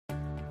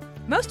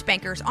Most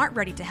bankers aren't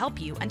ready to help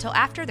you until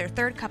after their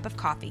third cup of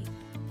coffee.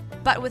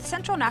 But with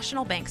Central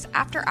National Bank's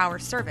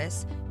after-hours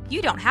service,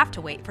 you don't have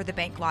to wait for the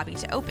bank lobby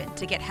to open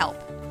to get help.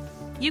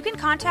 You can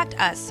contact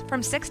us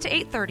from 6 to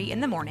 8:30 in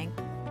the morning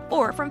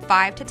or from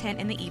 5 to 10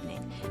 in the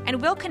evening,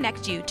 and we'll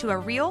connect you to a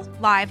real,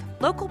 live,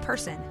 local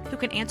person who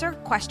can answer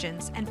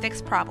questions and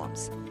fix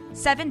problems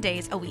 7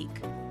 days a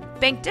week.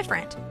 Bank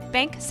different.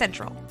 Bank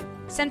Central.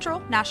 Central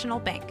National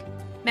Bank.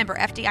 Member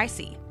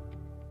FDIC.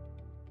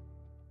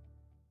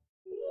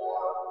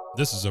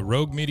 This is a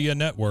Rogue Media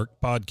Network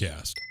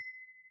podcast.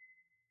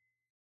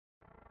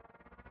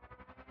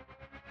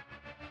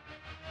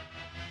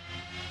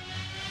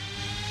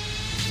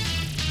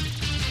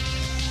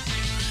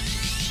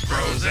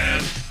 Bros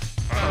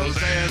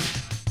and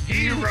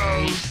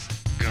heroes.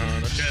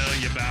 Gonna tell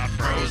you about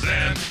bros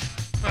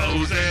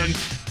and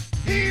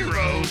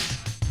heroes.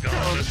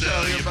 Gonna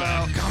tell you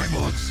about comic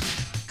books,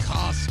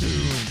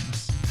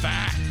 costumes,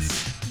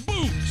 facts,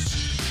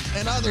 Boots!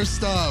 and other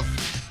stuff.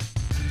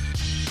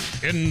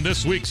 In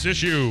this week's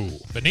issue,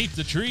 Beneath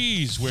the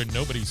Trees Where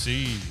Nobody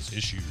Sees,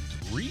 issue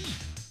 3.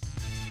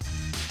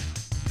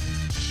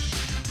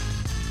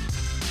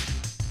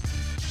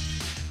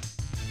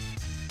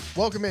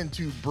 Welcome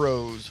into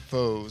Bros,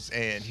 Foes,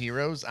 and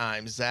Heroes.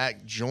 I'm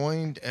Zach,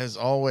 joined as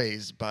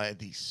always by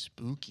the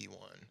spooky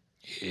one,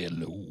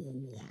 Hello.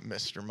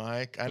 Mr.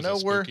 Mike. I Was know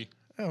it we're spooky?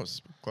 that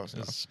was close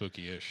enough. It's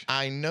spooky-ish.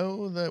 I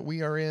know that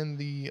we are in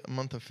the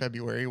month of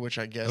February, which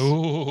I guess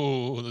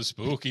Oh, the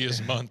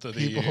spookiest month of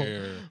the people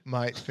year.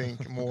 might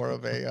think more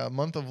of a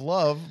month of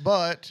love,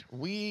 but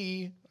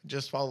we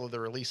just follow the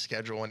release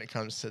schedule when it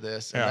comes to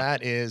this, and Yeah.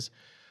 that is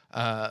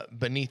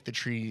Beneath the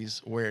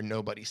Trees Where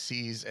Nobody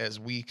Sees, as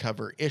we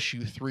cover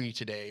issue 3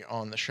 today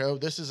on the show.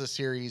 This is a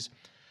series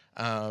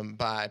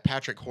by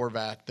Patrick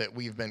Horvath that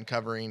we've been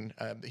covering.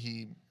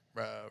 He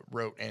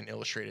wrote and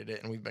illustrated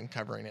it, and we've been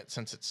covering it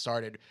since it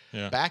started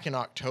back in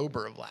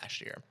October of last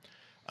year.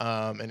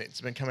 And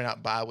it's been coming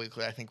out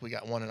bi-weekly. I think we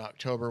got one in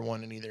October,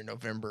 one in either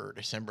November or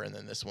December, and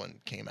then this one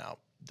came out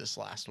this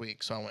last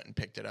week, so I went and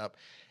picked it up.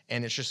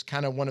 And it's just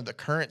kind of one of the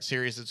current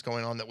series that's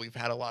going on that we've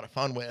had a lot of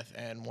fun with,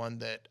 and one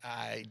that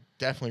I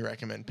definitely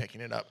recommend picking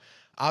it up.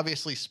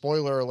 Obviously,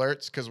 spoiler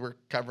alerts, because we're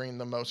covering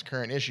the most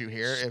current issue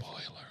here.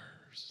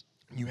 Spoilers.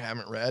 If you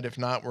haven't read, if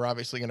not, we're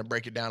obviously going to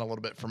break it down a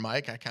little bit for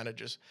Mike. I kind of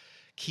just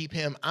keep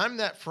him. I'm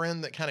that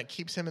friend that kind of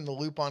keeps him in the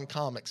loop on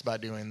comics by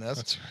doing this.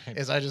 That's right.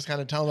 Is I just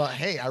kind of tell him about,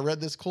 hey, I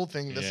read this cool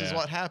thing. This is Yeah.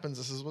 what happens.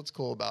 This is what's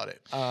cool about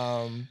it.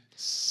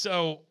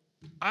 So,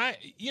 I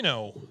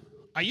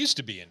used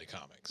to be into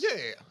comics.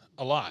 Yeah.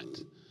 A lot.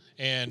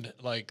 And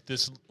like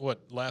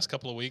last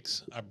couple of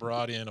weeks, I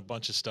brought in a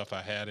bunch of stuff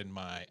I had in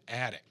my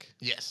attic.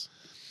 Yes.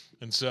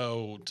 And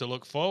so to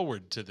look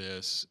forward to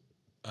this,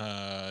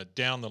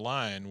 down the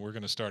line, we're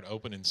going to start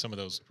opening some of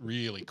those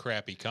really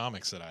crappy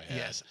comics that I had.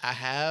 Yes. I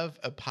have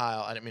a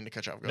pile. I didn't mean to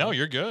cut you off. Go No, ahead.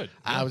 you're good.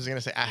 I was going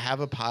to say, I have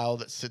a pile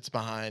that sits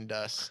behind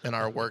us in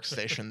our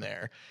workstation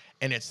there.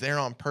 And it's there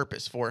on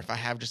purpose for if I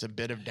have just a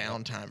bit of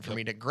downtime for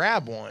me to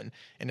grab one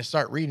and to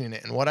start reading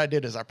it. And what I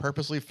did is I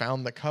purposely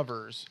found the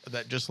covers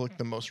that just look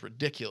the most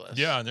ridiculous.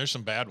 Yeah, and there's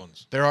some bad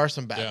ones. There are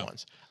some bad Yeah.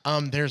 ones.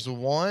 There's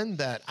one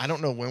that I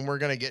don't know when we're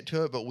going to get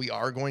to it, but we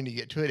are going to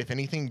get to it. If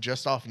anything,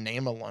 just off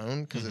name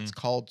alone, because it's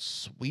called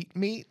Sweet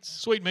Meats.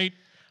 Sweet meat.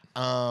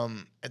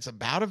 It's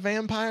about a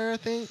vampire, I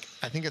think.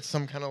 I think it's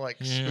some kind of like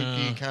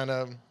spooky kind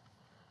of.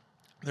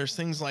 There's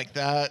things like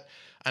that.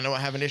 I know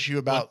I have an issue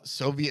about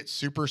Soviet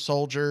super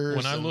soldiers.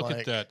 When I and, look like,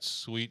 at that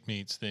Sweet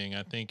Meats thing,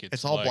 I think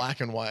it's all like, black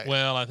and white.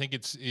 Well, I think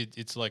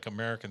it's like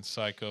American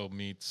Psycho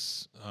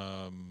meets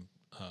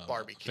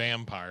Barbecue.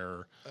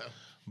 vampire, Oh.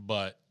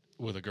 but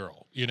with a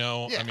girl. You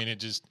know, Yeah. I mean, it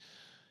just.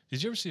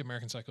 Did you ever see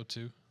American Psycho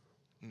 2?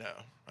 No,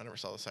 I never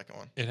saw the second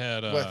one. It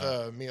had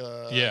With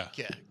Mila. yeah,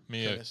 Yeah.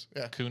 Mia Kunis.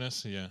 Yeah.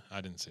 Kunis. Yeah,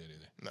 I didn't see it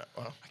either. No.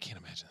 Well, I can't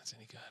imagine that's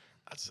any good.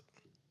 that's.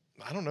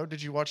 I don't know.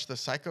 Did you watch the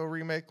Psycho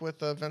remake with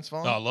Vince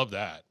Vaughn? Oh, I love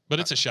that,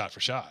 but it's a shot for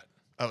shot.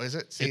 Oh, is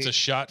it? It's a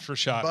shot for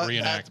shot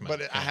reenactment.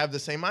 But I have the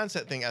same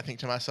mindset thing. I think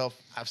to myself,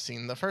 I've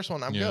seen the first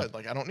one. I'm Yeah. good.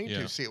 Like, I don't need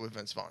Yeah. to see it with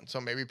Vince Vaughn.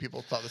 So maybe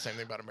people thought the same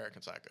thing about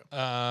American Psycho.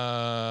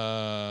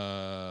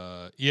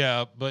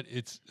 Yeah, but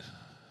it's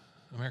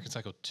American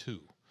Psycho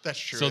 2. That's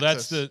true. So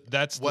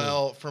that's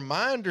well, from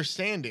my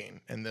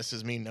understanding, and this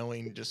is me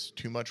knowing just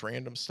too much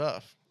random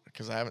stuff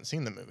because I haven't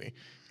seen the movie,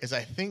 is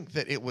I think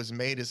that it was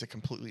made as a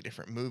completely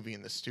different movie,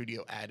 and the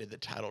studio added the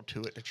title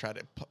to it to try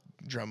to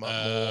drum up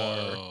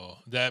more. Oh,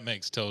 that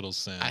makes total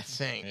sense. I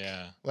think.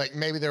 Yeah. Like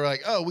maybe they were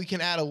like, oh, we can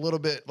add a little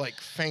bit like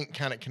faint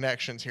kind of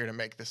connections here to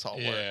make this all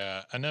work.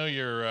 Yeah, I know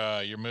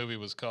your movie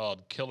was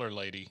called Killer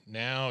Lady.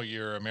 Now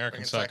you're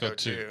American Psycho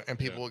 2. And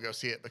people will go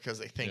see it because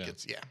they think Yeah.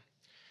 it's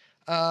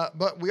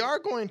but we are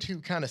going to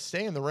kind of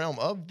stay in the realm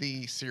of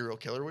the serial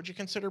killer. Would you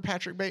consider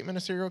Patrick Bateman a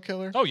serial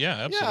killer? Oh yeah,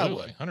 I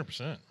absolutely, would.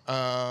 100%.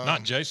 Um,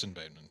 Not Jason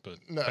Bateman, but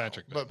no,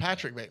 Patrick Bateman. but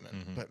Patrick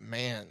Bateman. Mhm. But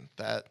man,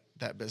 that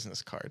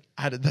business card.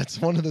 That's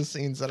one of the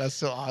scenes that I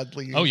still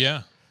oddly. Oh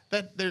yeah,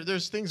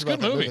 there's things a about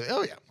good that movie. movie.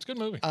 Oh yeah, It's a good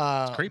movie.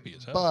 It's creepy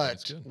as hell. But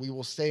it's But good. we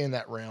will stay in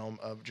that realm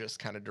of just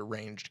kind of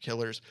deranged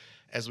killers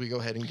as we go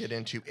ahead and get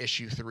into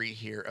issue 3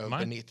 here of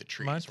Beneath the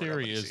Trees. My where theory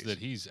nobody is sees. that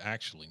he's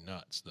actually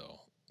nuts, though.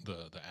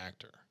 The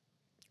actor.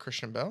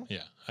 Christian Bell.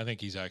 Yeah, I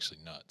think he's actually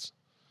nuts.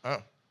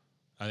 Oh,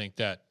 I think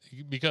that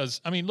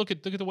because I mean, look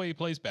at the way he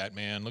plays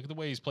Batman. Look at the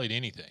way he's played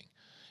anything.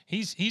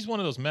 He's one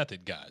of those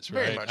method guys,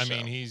 Very right? much I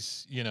mean, so.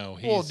 he's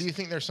well, do you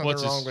think there's something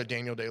what's his- wrong with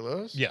Daniel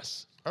Day-Lewis?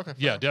 Yes. Okay.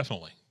 Yeah, fine.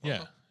 definitely. Yeah.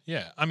 Uh-huh.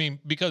 Yeah. I mean,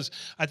 because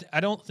I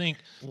don't think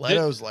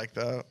Leto's like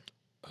that.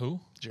 who?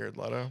 Jared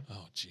Leto.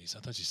 Oh, geez,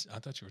 I thought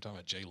you were talking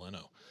about Jay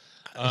Leno.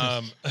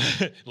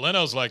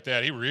 Leno's like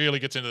that. He really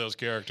gets into those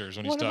characters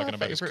when he's One of my talking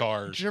about his favorite-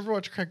 cars. Did you ever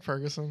watch Craig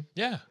Ferguson?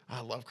 Yeah.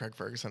 I love Craig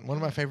Ferguson. One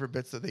of my favorite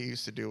bits that they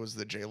used to do was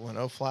the Jay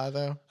Leno fly,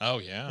 though. Oh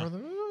yeah. Or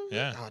the-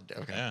 Yeah. Oh,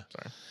 okay. Yeah.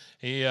 Sorry.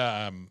 He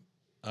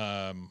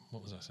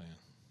what was I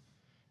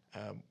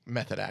saying?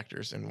 Method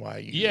actors and why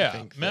you Yeah,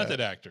 think method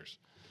that, actors.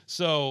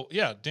 So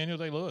yeah, Daniel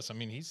Day-Lewis. I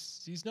mean,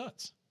 he's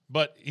nuts,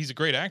 but he's a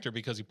great actor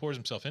because he pours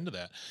himself into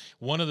that.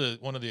 One of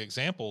the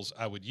examples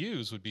I would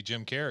use would be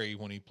Jim Carrey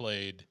when he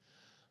played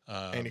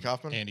Andy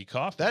Kaufman? Andy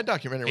Kaufman. That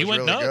documentary He was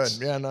went really nuts.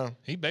 good. Yeah, no,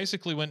 He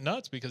basically went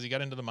nuts because he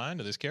got into the mind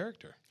of this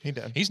character. he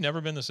did. He's never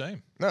been the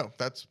same. No,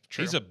 that's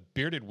true. He's a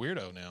bearded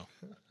weirdo now.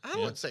 I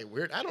wouldn't say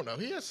weird. I don't know.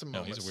 He has some No,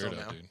 moments. he's a weirdo,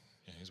 still now. dude.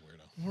 Yeah, he's a weirdo.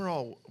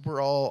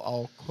 We're all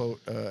I'll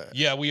quote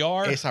Yeah, we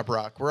are. Aesop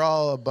Rock. We're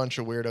all a bunch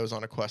of weirdos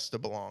on a quest to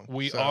belong.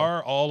 We So,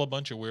 are all a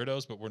bunch of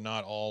weirdos, but we're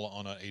not all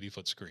on an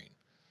 80-foot screen.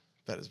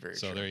 That is very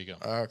So true. there you go.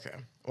 Okay.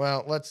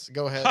 Well, let's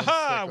go ahead. Ha and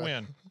ha! stick with-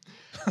 Win.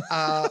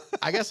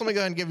 I guess let me go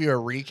ahead and give you a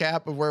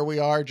recap of where we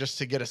are just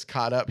to get us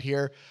caught up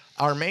here.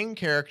 Our main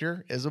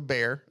character is a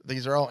bear.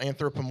 These are all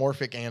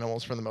anthropomorphic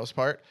animals for the most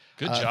part.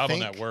 Good job on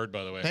think- that word,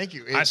 by the way. Thank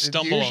you. I It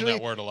stumble on usually-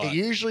 that word a lot. It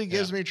usually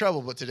gives Yeah. me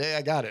trouble, but today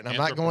I got it. And I'm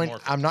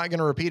Anthropomorphic. not going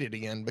to repeat it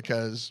again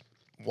because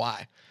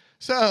why?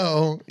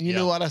 So you Yeah.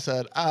 knew what I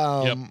said.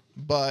 Yep.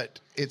 But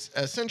it's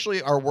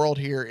essentially our world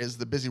here is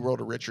the busy world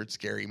of Richard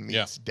Scarry meets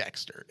Yeah.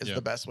 Dexter is Yeah.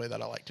 the best way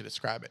that I like to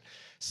describe it.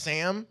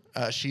 Sam,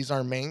 she's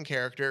our main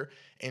character,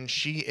 and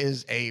she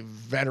is a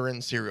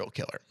veteran serial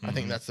killer. I Mm-hmm.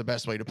 think that's the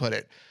best way to put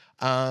it.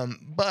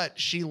 But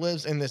she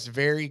lives in this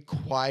very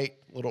quiet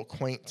little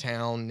quaint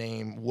town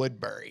named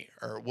Woodbury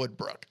or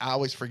Woodbrook. I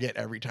always forget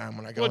every time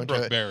when I go into it.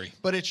 Woodbrook-Berry.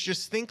 But it's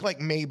just think like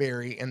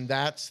Mayberry, and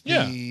that's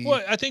Yeah. the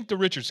Well, I think the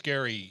Richard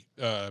Scarry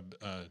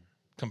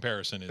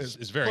comparison is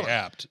very hold on.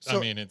 apt. I So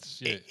mean,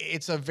 it's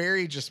it's a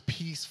very just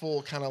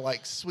peaceful kind of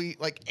like sweet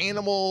like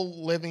animal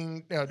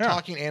living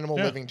talking animal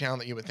Yeah. living town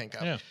that you would think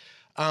of. yeah.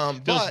 Feels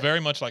Feels very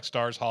much like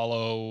Stars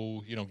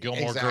Hollow,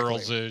 Gilmore Exactly.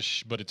 Girls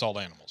ish, but it's all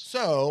animals.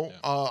 So Yeah.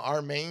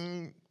 our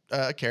main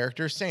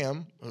character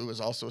Sam, who is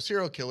also a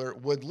serial killer,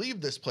 would leave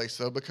this place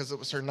though because it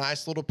was her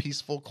nice little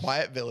peaceful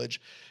quiet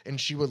village, and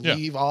she would Yeah.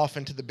 leave off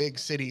into the big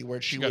city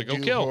where she gotta would go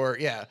do kill.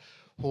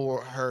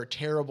 her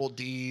terrible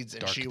deeds,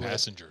 and Dark she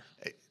Passenger.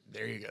 would.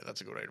 There you go.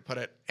 That's a good way to put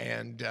it.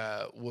 And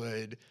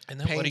would Isn't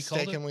that what he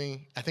called it?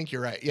 painstakingly. I think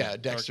you're right. Yeah,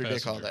 Dark Dexter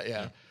did call Passenger, that.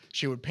 Yeah. yeah.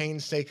 She would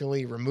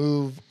painstakingly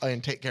remove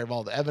and take care of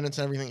all the evidence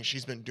and everything.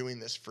 She's been doing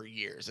this for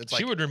years. It's like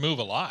She would remove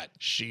a lot.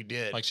 she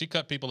did. Like she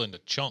cut people into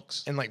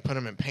chunks. And like put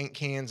them in paint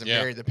cans and Yeah.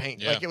 bury the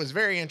paint. Yeah. Like it was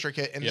very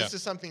intricate. And this Yeah.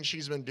 is something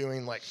she's been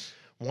doing like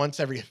once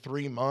every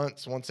 3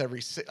 months, once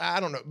every I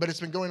don't know, but it's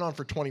been going on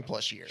for 20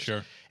 plus years.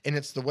 Sure. And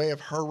it's the way of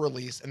her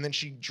release. And then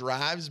she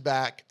drives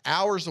back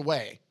hours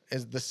away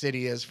as the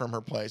city is from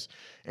her place.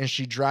 And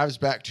she drives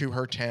back to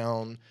her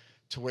town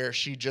to where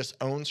she just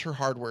owns her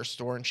hardware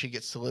store and she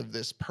gets to live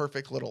this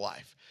perfect little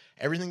life.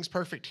 Everything's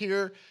perfect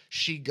here.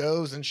 She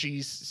goes and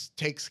she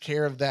takes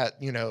care of that,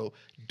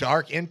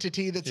 dark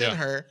entity that's in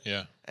her.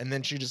 Yeah. And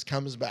then she just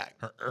comes back.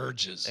 Her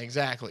urges.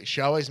 Exactly.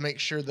 She always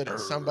makes sure that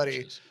it's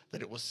somebody, Urges.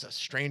 that it was a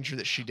stranger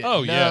that she didn't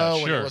Oh, know. yeah,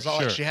 And it sure, was all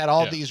like sure. she had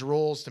all Yeah. these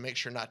rules to make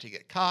sure not to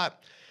get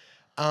caught.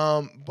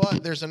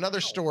 But there's another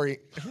story.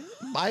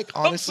 Mike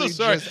I'm honestly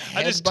so sorry. just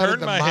I just headbutted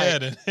turned the my mic.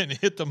 head and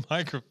hit the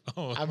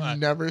microphone. I've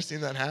never seen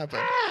that happen.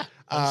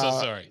 I'm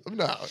so sorry.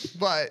 No,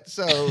 but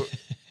so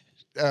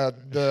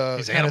the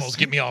These kinda animals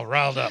get me all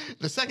riled up.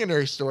 the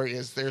secondary story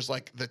is there's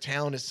like the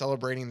town is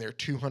celebrating their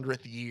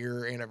 200th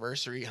year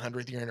anniversary,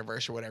 100th year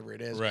anniversary, whatever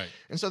it is. Right.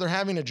 And so they're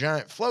having a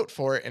giant float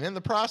for it. And in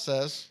the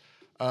process,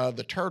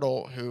 the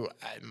turtle, who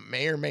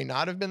may or may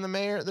not have been the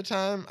mayor at the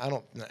time, I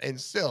don't know, and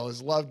still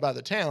is loved by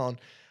the town.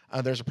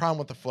 There's a problem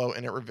with the float,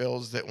 and it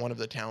reveals that one of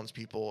the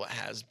townspeople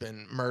has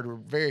been murdered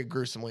very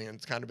gruesomely and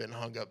it's kind of been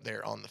hung up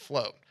there on the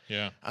float.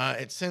 Yeah.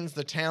 It sends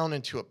the town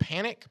into a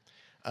panic.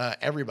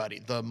 Everybody,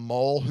 the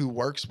mole who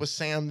works with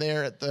Sam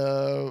there at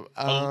the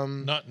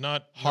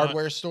Not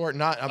hardware store,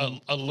 not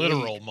a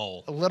literal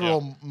mole. a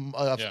literal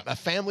Yeah. a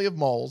family of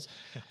moles.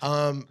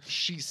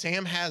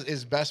 Sam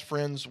is best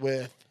friends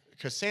with,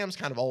 because Sam's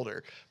kind of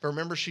older, but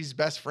remember she's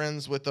best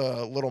friends with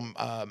a little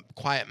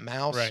quiet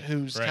mouse Right,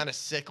 who's right. kind of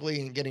sickly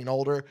and getting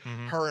older.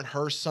 Mm-hmm. Her and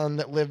her son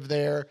that live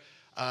there.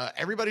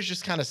 Everybody's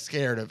just kind of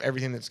scared of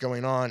everything that's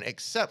going on,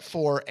 except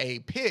for a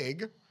pig.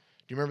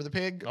 Do you remember the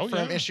pig Oh,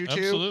 from yeah, issue 2?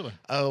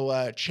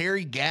 absolutely.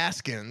 Cherry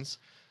Gaskins,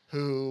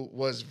 who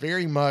was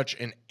very much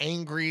an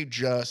angry,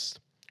 just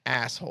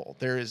asshole.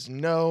 There is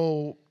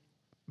no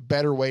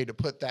better way to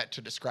put that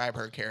to describe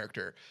her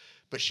character.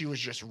 But she was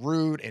just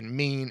rude and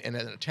mean. And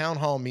at a town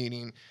hall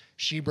meeting,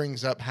 she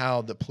brings up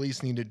how the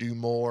police need to do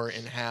more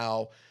and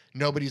how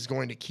nobody's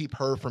going to keep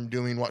her from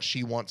doing what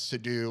she wants to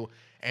do.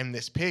 And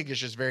this pig is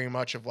just very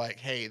much of like,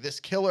 hey, this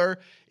killer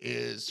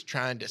is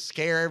trying to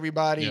scare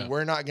everybody. Yeah.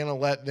 We're not going to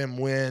let them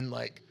win.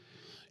 Like,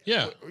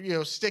 Yeah. you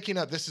know, sticking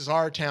up, this is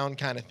our town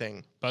kind of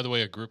thing. By the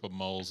way, a group of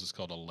moles is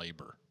called a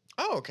labor.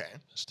 Oh, okay.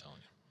 Just telling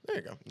you. There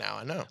you go. Now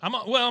I know.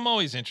 I'm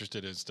always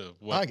interested as to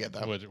what I get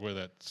that. where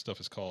that stuff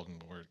is called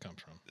and where it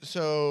comes from.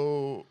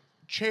 So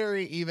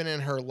Cherry, even in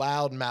her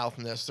loud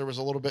mouthness, there was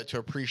a little bit to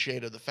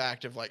appreciate of the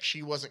fact of like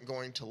she wasn't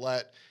going to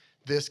let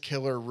this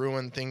killer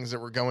ruin things that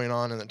were going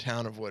on in the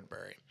town of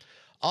Woodbury.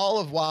 All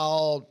of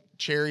while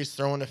Cherry's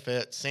throwing a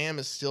fit, Sam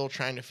is still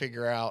trying to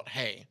figure out,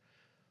 hey,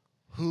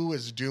 who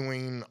is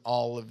doing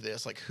all of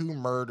this? Like who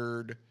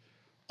murdered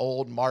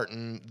old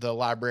Martin, the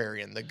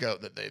librarian, the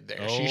goat that they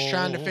there? She's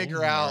trying to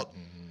figure out.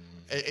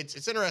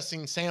 It's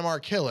interesting. Sam, our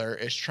killer,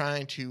 is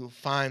trying to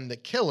find the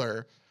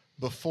killer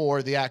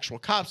before the actual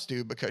cops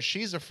do because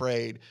she's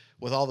afraid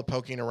with all the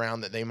poking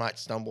around that they might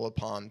stumble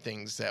upon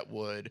things that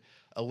would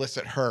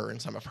elicit her in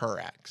some of her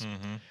acts.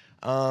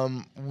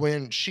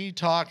 When she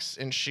talks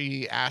and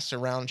she asks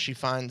around, she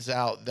finds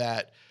out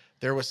that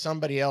there was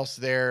somebody else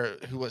there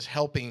who was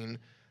helping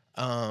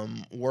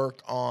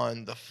work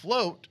on the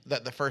float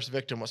that the first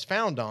victim was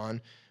found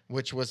on,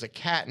 which was a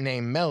cat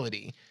named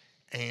Melody.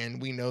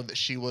 And we know that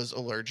she was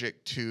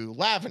allergic to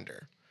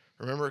lavender.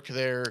 Remember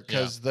there,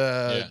 because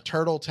the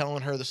turtle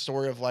telling her the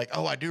story of like,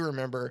 oh, I do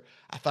remember.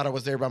 I thought I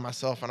was there by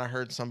myself and I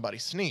heard somebody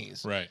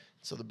sneeze. Right.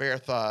 So the bear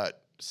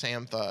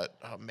Sam thought,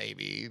 oh,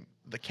 maybe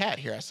the cat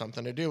here has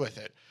something to do with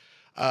it.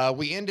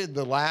 We ended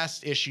the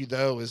last issue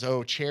though, is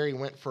Cherry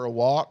went for a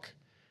walk,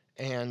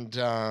 and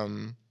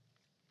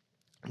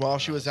while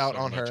she was out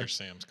on her your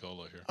Sam's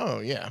Cola here. Oh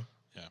yeah.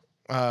 Yeah.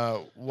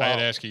 I I had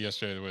asked you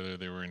yesterday whether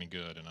they were any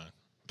good, and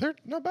they're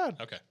not bad.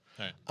 okay.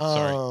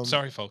 All right.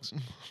 Sorry, folks.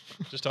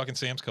 Just talking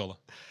Sam's Cola.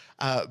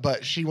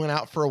 But she went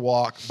out for a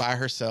walk by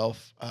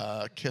herself,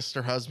 kissed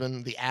her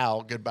husband, the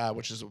owl, goodbye,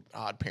 which is an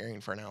odd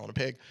pairing for an owl and a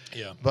pig.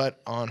 Yeah.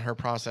 But on her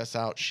process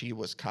out, she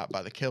was caught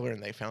by the killer,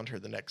 and they found her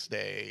the next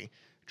day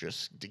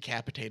just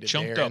decapitated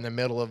Chunked there up. in the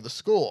middle of the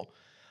school.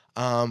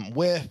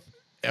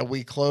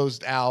 We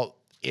closed out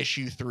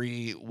issue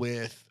 3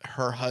 with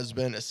her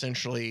husband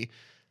essentially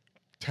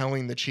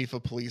telling the chief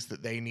of police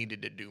that they needed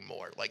to do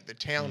more. Like the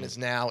town is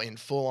now in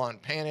full-on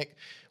panic.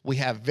 We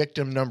have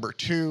victim number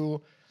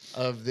 2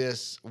 of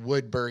this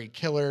Woodbury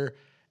killer,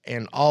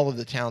 and all of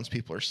the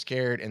townspeople are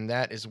scared, and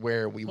that is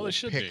where we will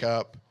pick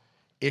up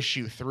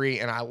issue 3.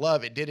 And I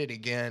love it. Did it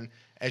again.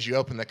 As you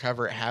open the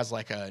cover, it has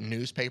like a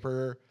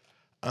newspaper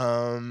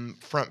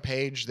front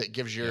page that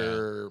gives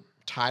your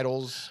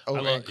titles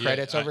over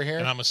credits over here.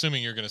 And I'm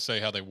assuming you're going to say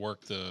how they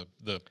worked the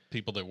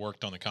people that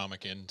worked on the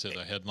comic into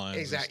the headlines.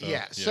 Exactly.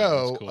 And stuff. Yeah.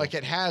 So cool. like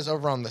it has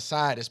over on the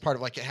side as part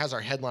of like it has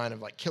our headline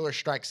of like Killer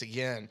Strikes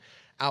Again.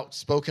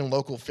 Outspoken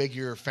local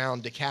figure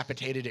found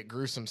decapitated at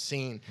gruesome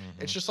scene.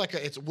 Mm-hmm. It's just like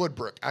it's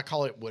Woodbrook. I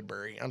call it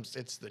Woodbury.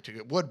 It's the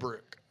two. Woodbrook.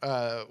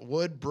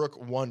 Woodbrook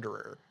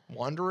Wanderer.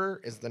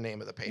 Wanderer is the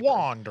name of the paper.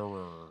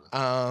 Wanderer.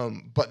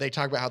 But they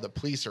talk about how the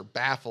police are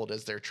baffled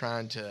as they're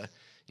trying to,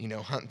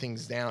 hunt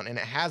things down. And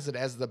it has it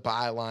as the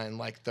byline,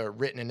 like the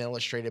written and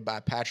illustrated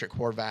by Patrick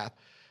Horvath,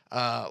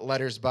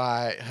 letters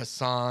by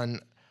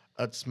Hassan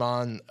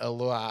Utsman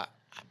Alua.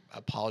 I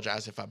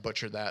apologize if I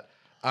butchered that.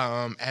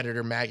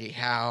 Editor Maggie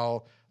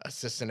Howe,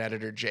 assistant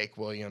editor Jake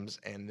Williams,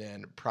 and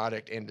then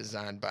product and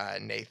design by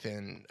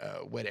Nathan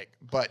Wittick.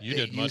 But you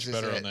did much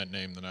better on that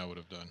name than I would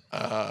have done.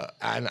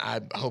 And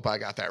I hope I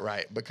got that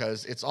right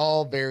because it's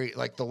all very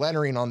like the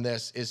lettering on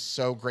this is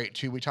so great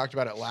too. We talked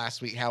about it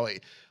last week how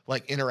it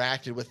like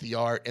interacted with the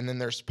art, and then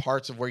there's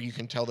parts of where you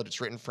can tell that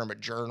it's written from a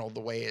journal. The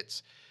way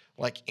it's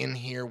like in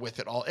here with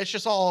it all, it's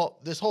just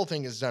all this whole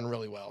thing is done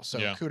really well.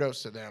 So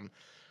kudos to them.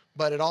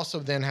 But it also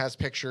then has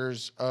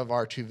pictures of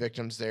our 2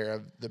 victims there,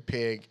 of the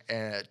pig,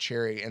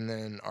 Cherry, and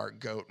then our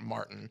goat,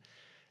 Martin.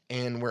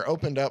 And we're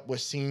opened up with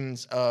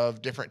scenes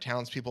of different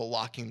townspeople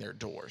locking their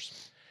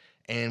doors.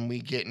 And we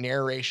get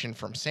narration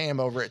from Sam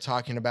over it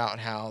talking about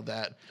how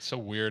that... It's so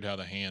weird how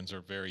the hands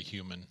are very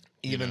human.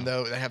 Even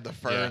though they have the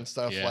fur and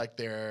stuff like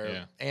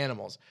they're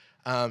animals.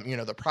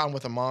 The problem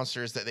with a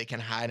monster is that they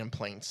can hide in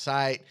plain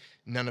sight.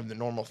 None of the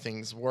normal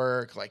things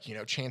work. Like,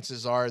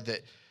 chances are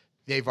that...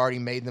 they've already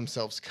made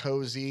themselves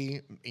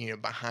cozy,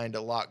 behind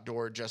a locked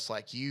door just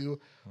like you,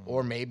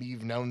 or maybe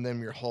you've known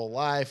them your whole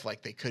life,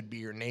 like they could be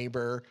your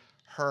neighbor.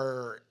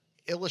 Her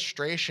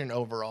illustration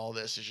over all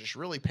this is just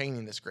really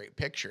painting this great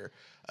picture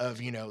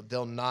of,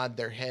 they'll nod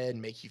their head,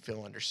 make you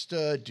feel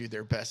understood, do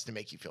their best to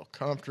make you feel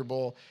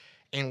comfortable.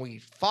 And we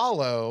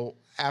follow,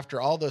 after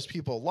all those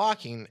people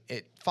locking,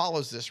 it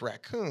follows this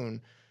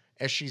raccoon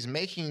as she's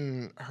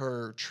making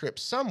her trip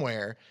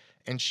somewhere,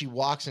 and she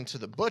walks into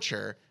the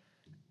butcher.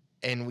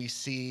 And we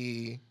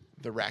see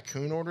the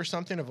raccoon order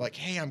something of like,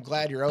 hey, I'm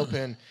glad you're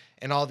open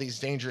in all these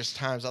dangerous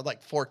times. I'd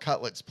like 4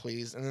 cutlets,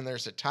 please. And then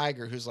there's a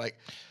tiger who's like,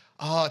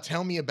 oh,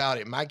 tell me about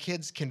it. My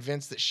kid's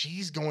convinced that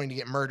she's going to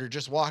get murdered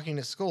just walking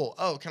to school.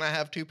 Oh, can I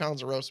have 2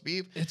 pounds of roast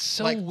beef? It's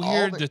so Like, all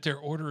weird the- that they're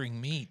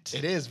ordering meat.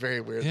 It is very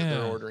weird that Yeah.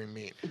 they're ordering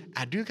meat.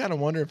 I do kind of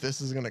wonder if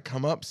this is going to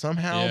come up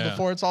somehow Yeah.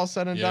 before it's all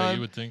said and Yeah, done.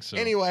 you would think so.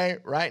 Anyway,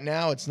 right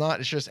now it's not.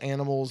 It's just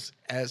animals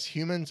as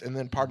humans. And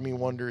then part of me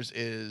wonders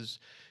is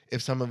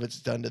if some of it's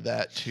done to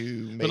that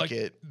to But make like,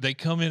 it. they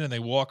come in and they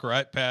walk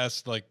right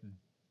past like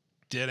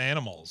dead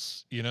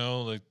animals,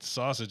 like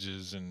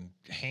sausages and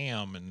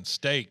ham and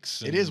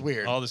steaks. It and is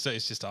weird. All this stuff.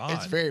 It's just odd.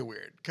 It's very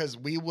weird because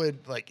we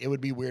would like it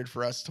would be weird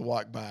for us to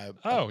walk by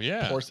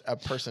a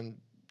person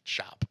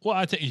shop. Well,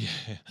 I think.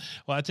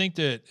 Well, I think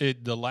that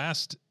the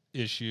last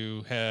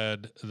issue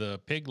had the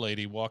pig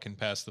lady walking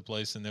past the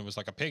place, and there was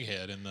like a pig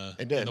head in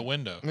It did. the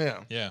window.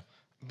 Yeah. Yeah.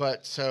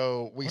 But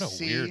so we What a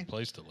see. weird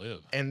place to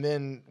live. And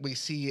then we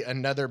see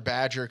another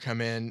badger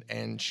come in,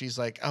 and she's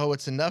like, "Oh,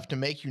 it's enough to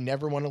make you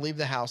never want to leave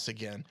the house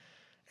again."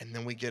 And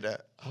then we get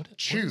a What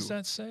chew. does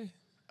that say?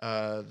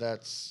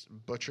 That's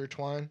butcher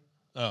twine.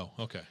 Oh,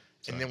 okay.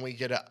 And then we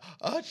get a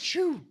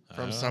chew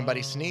from somebody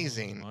Oh,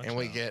 sneezing, watch and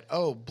we out. get,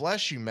 "Oh,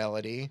 bless you,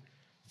 Melody.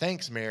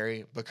 Thanks,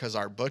 Mary, because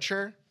our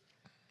butcher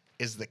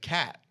is the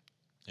cat."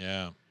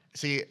 Yeah.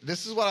 See,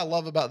 this is what I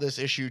love about this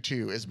issue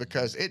too, is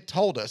because it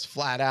told us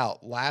flat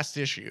out last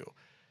issue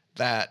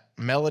that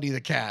Melody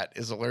the cat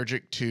is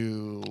allergic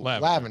to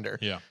lavender.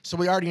 Yeah. So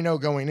we already know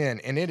going in,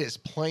 and it is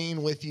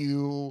playing with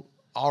you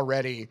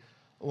already,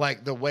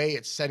 like the way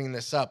it's setting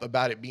this up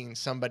about it being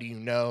somebody you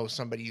know,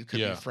 somebody you could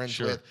Yeah, be friends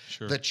sure, with.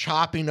 sure. The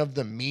chopping of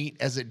the meat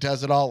as it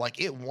does it all, like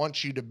it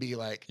wants you to be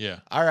like, Yeah.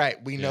 all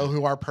right, we know Yeah.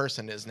 who our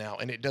person is now,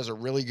 and it does a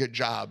really good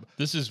job.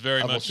 This is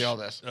very I will much see all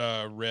this.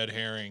 red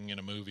herring in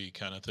a movie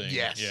kind of thing.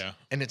 Yes. Yeah.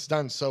 And it's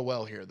done so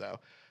well here, though,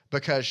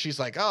 because she's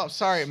like, oh,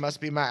 sorry, it must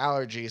be my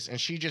allergies.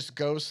 And she just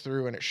goes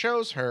through and it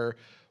shows her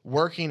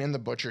working in the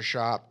butcher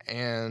shop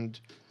and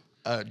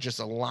just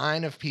a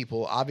line of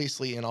people.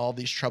 Obviously, in all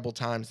these troubled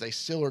times, they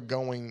still are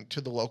going to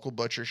the local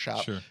butcher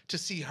shop Sure. to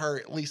see her.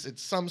 At least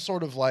it's some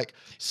sort of like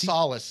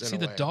solace in See, a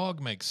the way.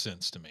 dog makes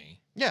sense to me.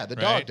 Yeah, the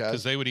right? dog does.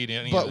 Because they would eat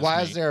any of But this why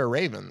meat. is there a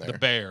raven there? The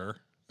bear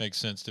makes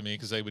sense to me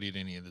because they would eat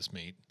any of this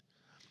meat.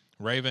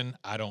 Raven,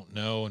 I don't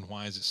know. And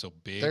why is it so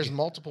big? There's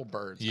multiple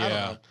birds. I Yeah.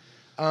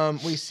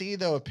 don't know. We see,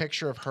 though, a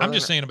picture of her. I'm and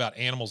just her- saying about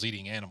animals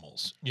eating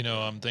animals.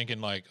 I'm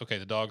thinking like, okay,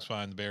 the dog's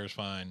fine, the bear's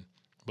fine.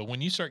 But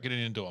when you start getting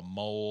into a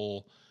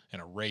mole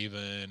and a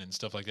raven and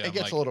stuff like that, It I'm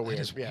gets like, a little that weird,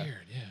 is yeah.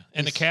 weird, yeah.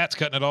 And the It's- cat's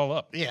cutting it all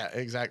up. Yeah,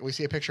 exactly. We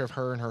see a picture of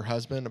her and her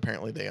husband.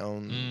 Apparently, they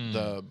own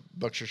the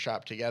butcher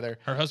shop together.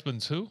 Her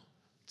husband's who?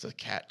 It's a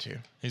cat too.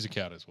 He's a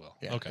cat as well.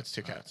 Yeah, Okay. it's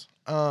 2 cats.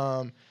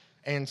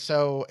 And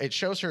so it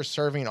shows her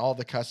serving all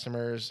the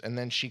customers, and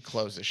then she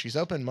closes. She's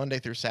open Monday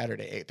through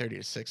Saturday, 8:30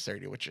 to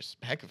 6:30, which is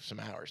a heck of some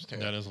hours too.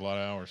 That is a lot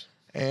of hours.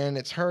 And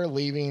it's her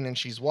leaving, and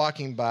she's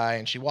walking by,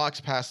 and she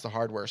walks past the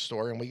hardware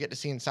store, and we get to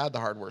see inside the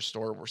hardware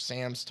store where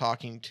Sam's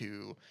talking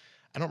to,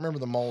 I don't remember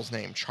the mole's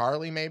name,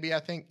 Charlie maybe, I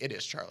think. It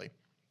is Charlie.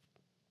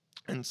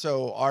 And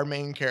so our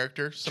main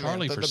character, Samantha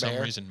Charlie, for the some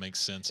bear, reason, makes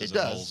sense it as a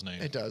does. mole's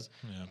name. It does.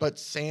 Yeah. But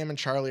Sam and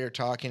Charlie are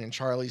talking, and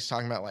Charlie's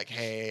talking about like,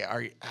 "Hey,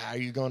 are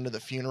you going to the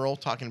funeral?"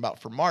 Talking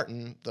about for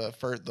Martin, the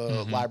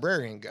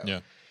librarian go. Mm-hmm. Yeah.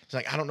 He's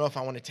like, "I don't know if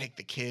I want to take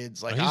the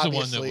kids." Like, He's the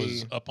one obviously, that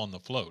was up on the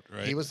float,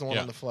 right? he was the one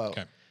Yeah. on the float.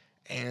 Okay.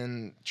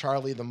 And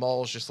Charlie the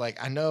mole's just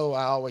like, "I know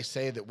I always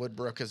say that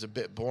Woodbrook is a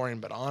bit boring,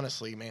 but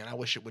honestly, man, I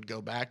wish it would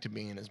go back to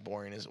being as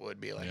boring as it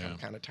would be. Like, Yeah. I'm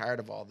kind of tired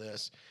of all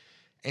this."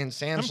 And I'm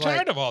Sam's tired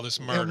like, of all this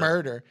 "Yeah,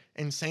 murder.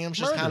 And Sam's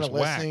just kind Murder's of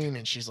whack. listening,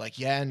 and she's like,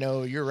 "Yeah,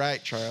 no, you're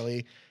right,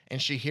 Charlie."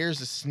 And she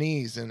hears a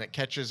sneeze, and it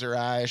catches her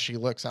eye as she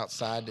looks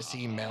outside to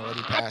see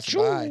Melody pass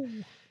by.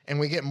 And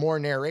we get more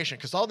narration,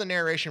 because all the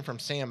narration from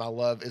Sam I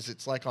love is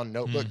it's like on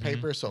notebook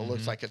paper, so it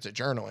looks like it's a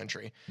journal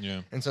entry.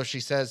 Yeah. And so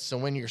she says, so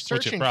when you're it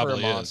searching for a probably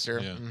is,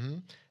 monster yeah.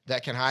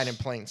 that can hide in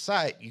plain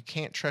sight, you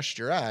can't trust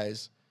your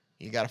eyes.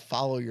 You got to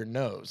follow your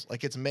nose.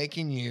 Like, it's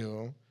making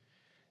you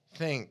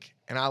think.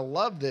 And I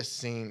love this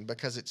scene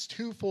because it's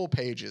 2 full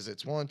pages.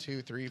 It's 1,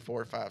 2, 3,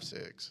 4, 5,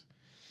 6.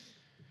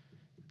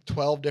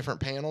 12 different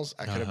panels.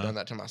 I could have done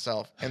that to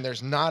myself. And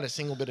there's not a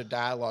single bit of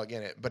dialogue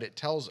in it, but it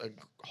tells a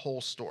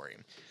whole story.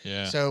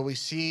 Yeah. So we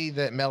see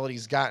that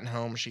Melody's gotten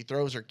home. She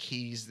throws her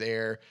keys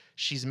there.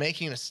 She's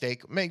making a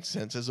steak. Makes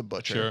sense as a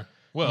butcher. Sure.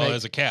 Well, Make-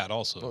 as a cat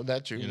also. Well,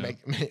 that's true. you know.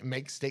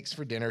 Make steaks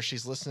for dinner.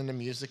 She's listening to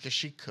music as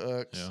she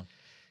cooks. Yeah.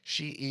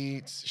 She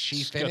eats. She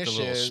She's finishes.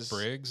 got the little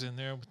sprigs in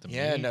there with the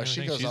Yeah, meat no, and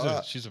she everything. goes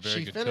up. She's a very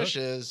she good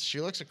finishes. She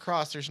looks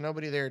across. There's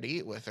nobody there to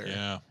eat with her. cook.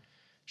 Yeah.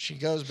 She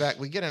goes back.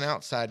 We get an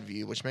outside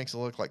view, which makes it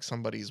look like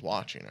somebody's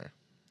watching her.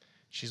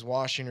 She's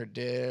washing her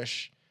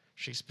dish.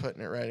 She's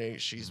putting it ready.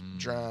 She's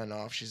drying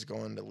off. She's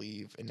going to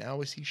leave. And now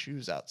we see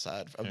shoes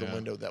outside of the Yeah.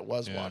 window that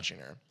was Yeah. watching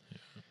her.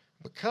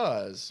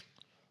 Because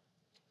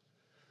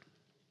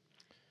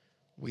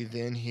we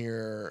then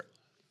hear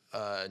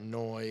a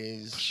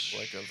noise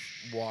like of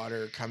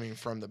water coming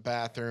from the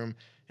bathroom,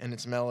 and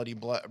it's Melody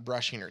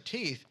brushing her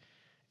teeth.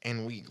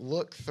 and we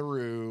look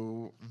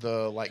through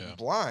the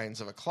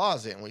blinds of a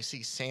closet, and we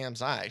see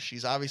Sam's eyes.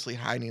 She's obviously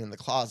hiding in the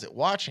closet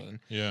watching.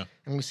 Yeah.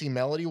 And we see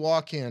Melody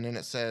walk in, and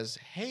it says,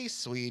 "Hey,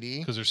 sweetie."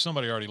 Because there's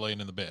somebody already laying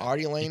in the bed.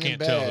 Already laying in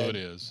bed. You can't tell who it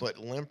is. But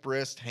limp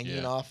wrist hanging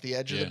Yeah. off the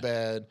edge of Yeah. the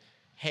bed.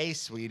 "Hey,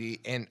 sweetie."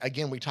 And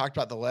again, we talked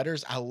about the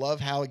letters. I love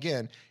how,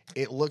 again,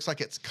 it looks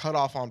like it's cut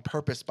off on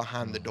purpose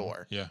behind the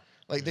door. Yeah.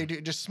 Like they do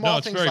just small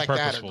it's things very like that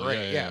are purposeful.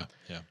 great. Yeah.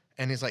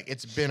 And he's like,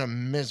 "It's been a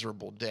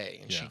miserable day."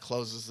 And she Yeah.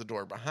 closes the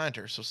door behind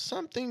her. So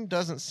something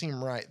doesn't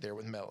seem right there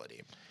with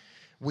Melody.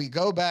 We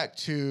go back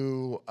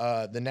to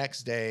the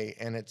next day,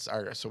 and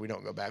so we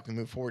don't go back. We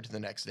move forward to the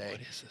next day.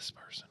 What is this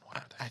person? What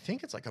are they? I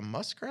think it's like a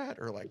muskrat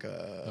or like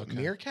a Okay.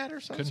 meerkat or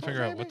something. Couldn't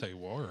figure out what they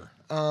were.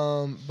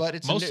 But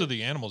it's Most of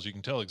the animals, you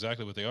can tell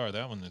exactly what they are.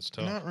 That one is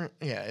tough.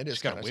 it is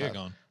She's got kind a of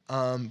wig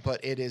on.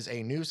 But it is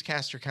a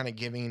newscaster kind of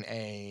giving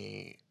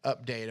a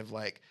update of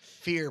like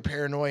fear,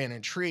 paranoia, and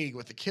intrigue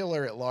with the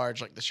killer at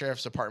large. Like the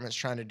sheriff's department's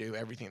trying to do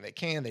everything they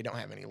can. They don't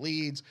have any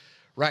leads.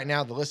 Right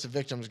now, the list of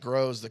victims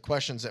grows. The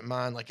questions at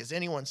mind, like, is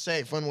anyone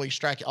safe? When will you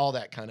strike? All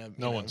that kind of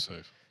No one's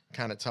safe.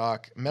 kind of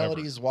talk.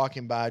 Melody's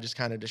walking by, just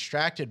kind of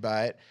distracted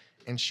by it,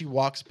 and she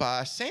walks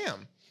by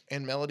Sam.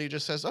 And Melody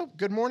just says, "Oh,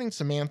 good morning,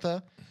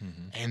 Samantha."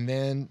 And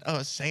then,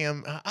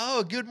 Sam,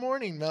 "Oh, good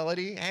morning,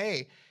 Melody.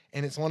 Hey."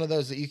 And it's one of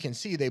those that you can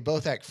see they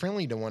both act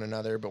friendly to one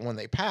another, but when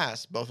they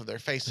pass, both of their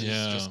faces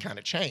just kind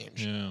of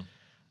change. Yeah.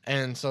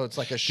 And so it's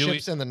like a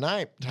ships in the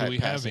night type. Do we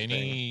have passing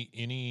thing.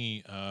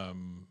 any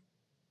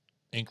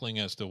inkling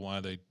as to why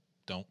they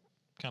don't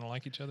kind of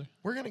like each other?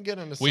 We're gonna get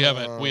into. We some,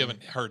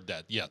 haven't heard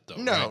that yet, though.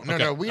 No, right? no,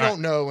 Okay. no. We All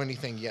don't know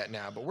anything yet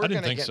now, but we're I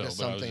didn't gonna think get into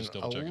so, but I was something just a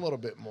double-checking. little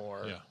bit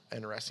more Yeah.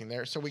 interesting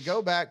there. So we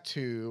go back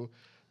to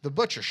the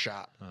butcher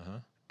shop, Uh-huh.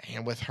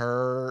 and with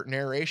her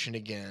narration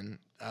again,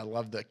 I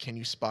love the "Can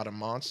you spot a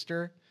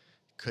monster?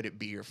 Could it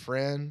be your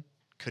friend?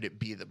 Could it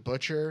be the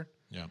butcher?"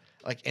 Yeah.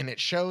 Like, and it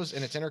shows,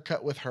 and it's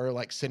intercut with her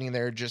like sitting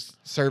there just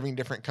serving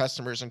different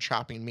customers and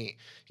chopping meat.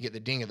 You get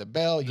the ding of the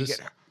bell. You get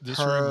This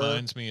her.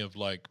 reminds me of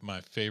like my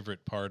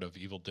favorite part of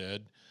Evil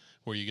Dead,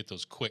 where you get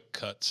those quick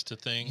cuts to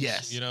things.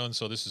 Yes. And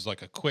so this is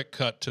like a quick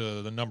cut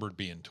to the number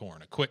being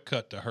torn, a quick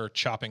cut to her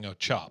chopping a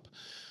chop,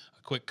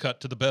 a quick cut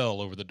to the bell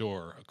over the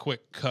door, a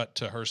quick cut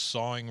to her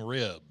sawing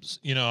ribs.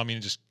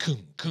 Just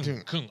kung,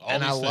 kung, kung, all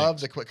And these I things. love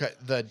the quick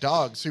cut. The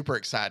dog super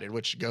excited,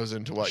 which goes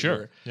into what Sure,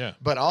 you're. yeah.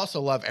 But also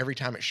love every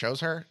time it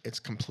shows her, it's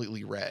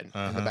completely red in the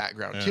Uh-huh,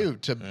 background yeah, too,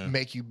 to yeah.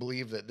 make you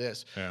believe that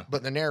this. Yeah.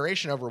 But the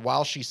narration over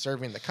while she's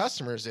serving the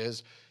customers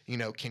is,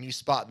 can you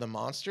spot the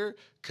monster?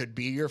 Could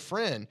be your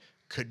friend,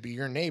 could be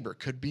your neighbor,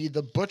 could be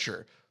the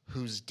butcher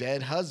whose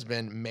dead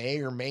husband may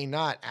or may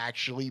not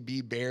actually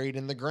be buried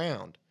in the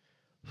ground.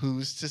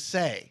 Who's to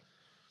say?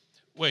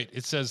 Wait,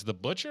 it says the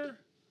butcher,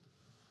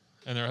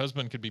 and their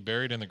husband could be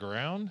buried in the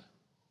ground.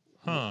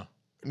 Huh?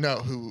 No,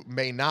 who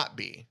may not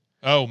be.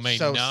 Oh, may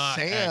So not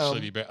Sam-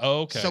 actually be buried.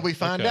 Oh, okay. So we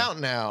find okay. out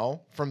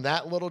now from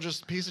that little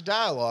just piece of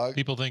dialogue.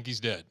 People think he's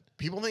dead.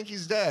 People think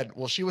he's dead.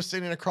 Well, she was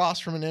sitting across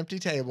from an empty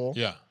table.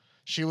 Yeah.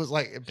 She was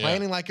like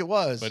planning like it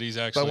was. But he's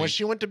But actually- when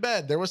she went to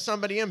bed, there was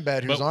somebody in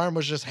bed whose But- arm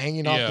was just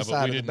hanging off the but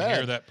side we of the didn't bed.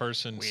 hear that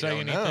person We say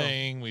don't know.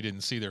 anything. We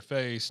didn't see their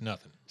face.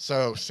 Nothing.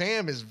 So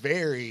Sam is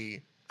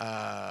very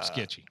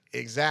Sketchy.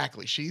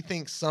 Exactly. She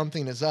thinks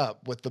something is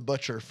up with the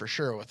butcher for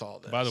sure with all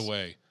this. By the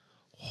way,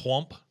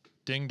 whomp,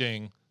 ding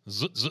ding,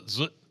 zut zut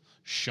zut,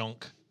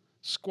 shunk,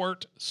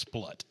 squirt,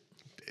 splut.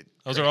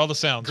 Those are all the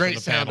sounds great from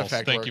the sound panels.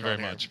 effect Thank work you very on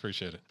here. much.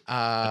 Appreciate it.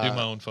 I do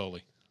my own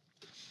Foley.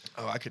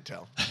 Oh, I could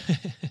tell.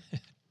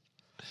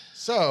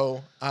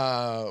 So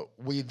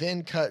we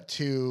then cut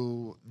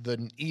to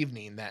the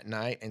evening that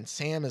night, and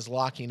Sam is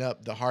locking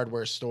up the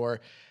hardware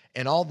store,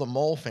 and all the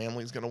Mole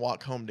family is going to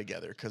walk home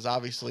together because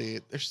obviously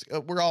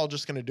we're all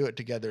just going to do it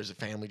together as a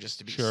family just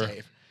to be Sure.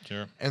 safe.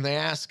 Sure. And they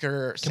ask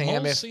her, Can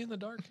Sam, moles if see in the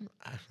dark?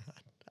 I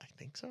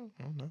think so.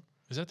 I don't know.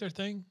 Is that their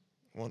thing?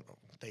 Well,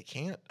 they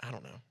can't. I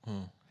don't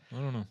know. I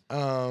don't know. I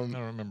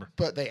don't remember.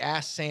 But they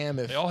ask Sam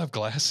if They all have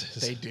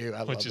glasses. They do. I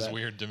love which is that.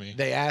 weird to me.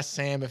 They asked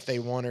Sam if they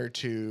want her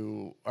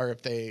to, or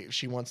if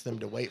she wants them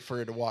to wait for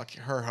her to walk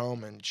her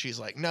home, and she's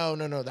like, no,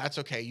 that's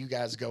okay. You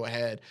guys go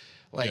ahead.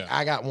 Like, Yeah.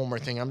 I got one more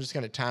thing. I'm just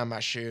gonna tie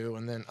my shoe,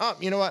 and then,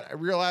 you know what? I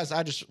realized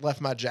I just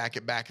left my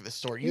jacket back at the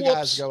store. You guys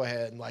Whoops. go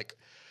ahead, and like,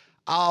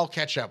 I'll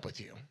catch up with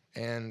you.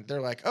 And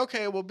they're like,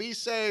 okay, well, be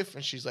safe.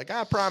 And she's like,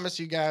 I promise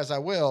you guys, I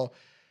will.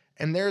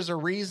 And there's a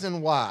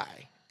reason why,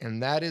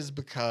 and that is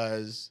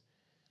because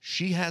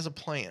she has a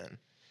plan.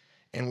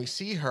 And we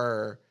see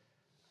her.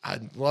 I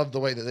love the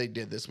way that they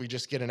did this. We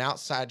just get an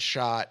outside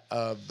shot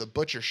of the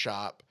butcher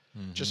shop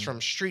just from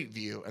street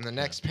view. And the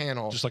next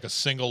panel, Just like a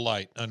single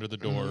light under the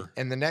door.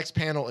 and the next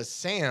panel is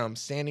Sam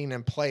standing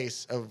in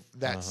place of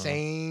that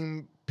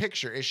same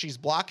picture as she's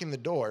blocking the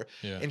door.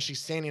 Yeah. And she's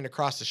standing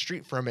across the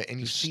street from it. And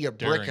you see a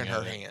staring brick in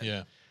her at it. hand.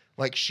 Yeah.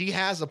 Like she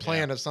has a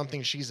plan of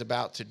something she's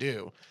about to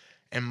do.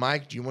 And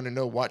Mike, do you want to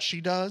know what she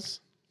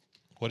does?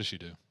 What does she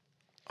do?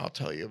 I'll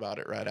tell you about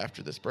it right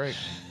after this break.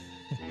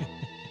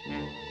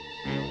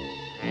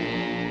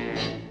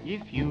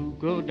 If you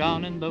go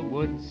down in the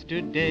woods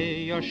today,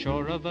 you're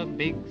sure of a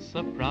big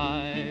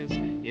surprise.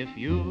 If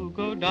you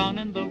go down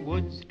in the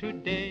woods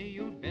today,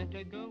 you'd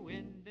better go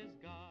in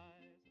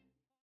disguise.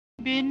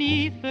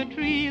 Beneath the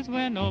trees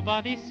where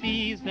nobody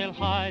sees, they'll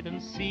hide and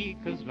seek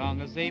as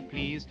long as they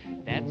please.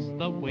 That's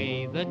the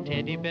way the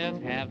teddy bears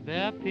have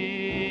their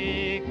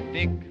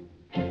picnic.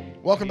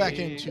 Welcome back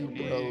into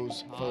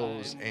Bros,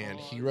 Foes, and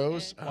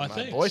Heroes. Why, My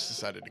thanks. voice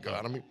decided to go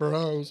out on me,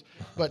 bros.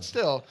 But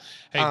still.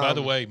 Hey, by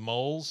the way,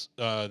 moles,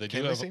 they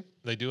can they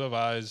see? do have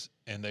eyes,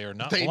 and they are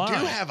not They blind.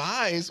 do have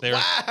eyes. They're,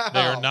 Wow. They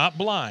are not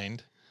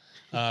blind,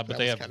 but That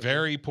they was have kinda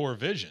very poor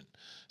vision.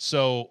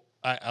 So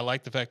I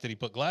like the fact that he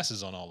put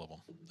glasses on all of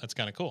them. That's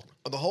kind of cool.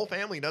 The whole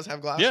family does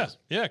have glasses.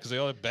 Yeah, because they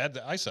all have bad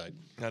eyesight.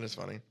 That is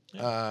funny.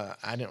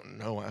 I don't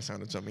know why I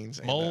sounded so mean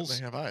saying Moles, that.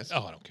 They have eyes.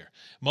 Oh, I don't care.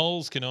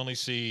 Moles can only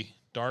see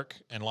dark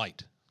and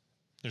light.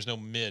 There's no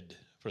mid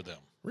for them.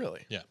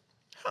 Really? Yeah.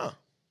 Huh.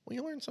 Well,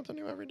 you learn something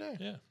new every day.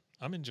 Yeah.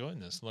 I'm enjoying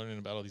this, learning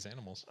about all these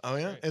animals. Oh,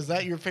 yeah? Great. Is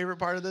that your favorite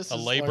part of this? A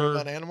is labor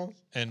learning about animals?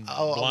 And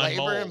Oh, blind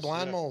labor moles. and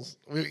blind Yeah. moles.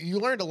 You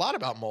learned a lot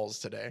about moles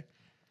today.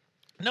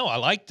 No, I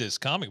like this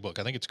comic book.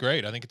 I think it's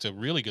great. I think it's a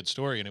really good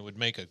story, and it would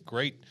make a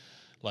great,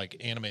 like,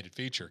 animated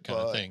feature kind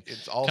of But thing.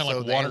 it's Kind also of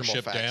like the animal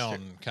Watership facts, Down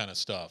too. kind of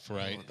stuff,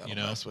 right? Oh, that'll you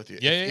know, mess with you.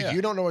 Yeah, If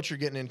you don't know what you're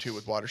getting into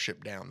with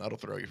Watership Down, that'll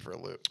throw you for a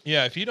loop.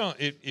 Yeah, if you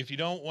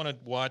don't want to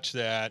watch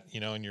that, you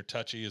know, and you're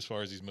touchy as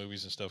far as these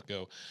movies and stuff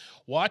go,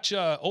 watch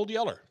Old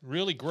Yeller.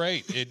 Really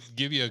great. It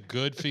give you a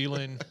good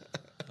feeling,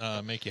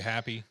 make you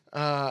happy.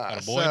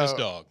 Got a boy and his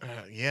dog.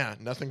 Yeah,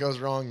 nothing goes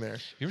wrong there.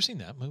 You ever seen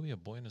that movie, A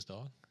Boy and His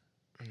Dog?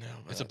 No,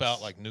 It's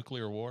about like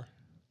nuclear war.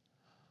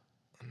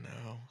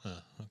 No.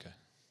 Okay.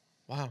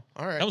 Wow.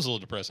 All right. That was a little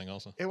depressing,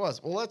 also. It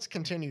was. Well, let's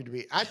continue to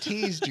be. I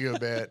teased you a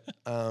bit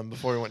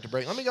before we went to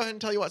break. Let me go ahead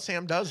and tell you what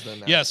Sam does then.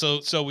 Now. Yeah,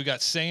 so we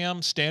got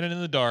Sam standing in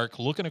the dark,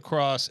 looking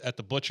across at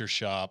the butcher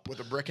shop With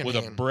a brick in with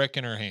hand. a brick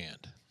in her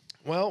hand.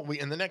 Well,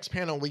 in the next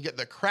panel, we get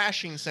the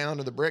crashing sound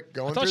of the brick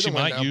going I thought through she the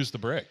window. might use the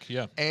brick.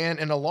 Yeah. And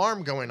an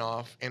alarm going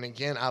off. And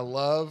again, I'm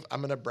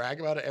going to brag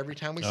about it every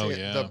time we see it.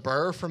 yeah. The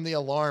burr from the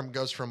alarm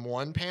goes from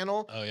one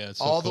panel Oh yeah, it's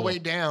so all the cool. way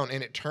down,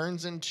 and it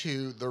turns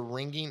into the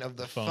ringing of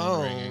the phone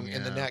phone ringing,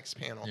 in the yeah. next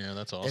panel. Yeah,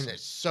 that's And awesome.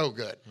 it's so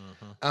good.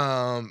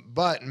 Uh-huh.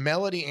 But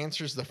Melody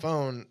answers the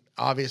phone.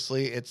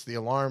 Obviously, it's the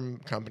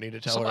alarm company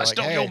to tell Somebody her, like,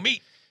 stole hey, your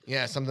meat.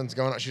 yeah, something's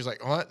going on. She's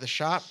like, what? The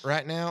shop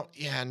right now?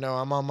 Yeah, no,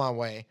 I'm on my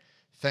way.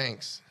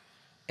 Thanks.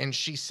 And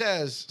she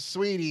says,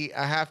 sweetie,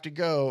 I have to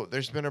go.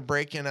 There's been a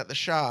break-in at the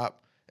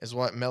shop, is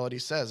what Melody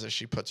says as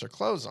she puts her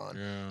clothes on.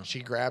 Yeah. She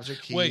grabs her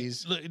Wait,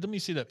 keys. let me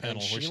see that panel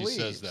where she she leaves.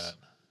 says that.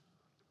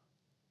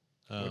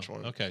 Oh, Which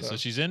one? Okay, The- so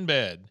she's in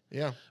bed,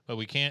 Yeah. but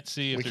we can't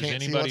see if We there's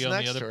can't see anybody what's on the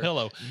next to other her.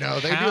 pillow. No,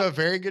 they do a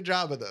very good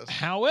job of this.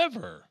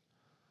 However,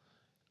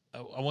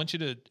 I want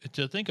you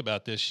to think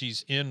about this.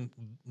 She's in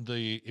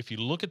if you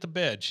look at the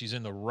bed, she's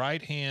in the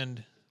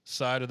right-hand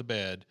side of the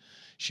bed.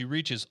 She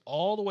reaches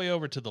all the way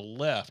over to the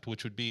left,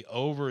 which would be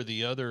over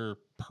the other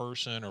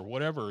person or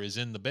whatever is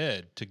in the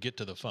bed to get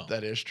to the phone.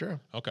 That is true.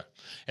 Okay.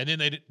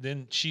 And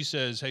then she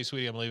says, hey,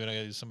 sweetie, I'm leaving.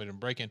 I got somebody to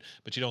break in.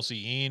 But you don't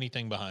see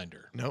anything behind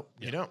her. Nope,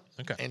 you don't.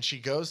 Okay. And she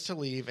goes to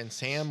leave, and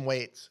Sam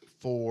waits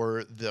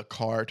for the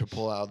car to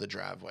pull out of the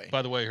driveway.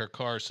 By the way, her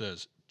car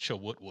says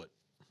Chawutwut.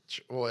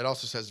 Well, it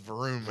also says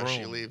vroom as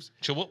she leaves.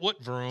 Chawutwut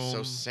vroom.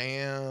 So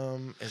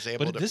Sam is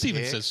able But to this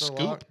even pick says the scoop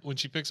lock. when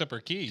she picks up her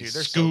keys. Dude,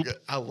 they're scoop. so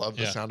good. I love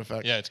the sound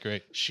effect. Yeah, it's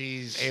great.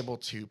 She's able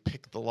to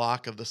pick the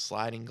lock of the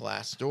sliding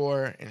glass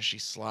door, and she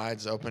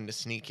slides open to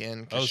sneak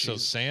in. 'cause Oh, so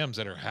she's- Sam's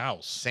at her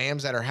house.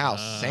 Sam's at her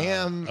house.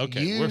 Sam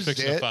Okay, used we're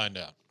fixing it. to find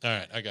out. All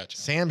right, I got you.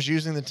 Sam's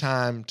using the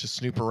time to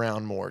snoop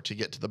around more to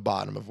get to the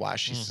bottom of why Mm-hmm.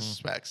 she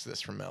suspects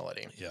this from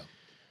Melody. Yeah.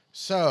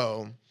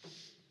 So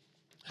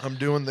I'm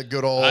doing the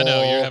good old. I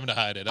know you're having to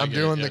hide it. I I'm get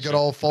it. doing Yeah, the good sure.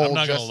 old fold. I'm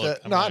not just gonna look.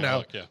 to, I'm no, not I gonna know.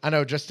 look, yeah. I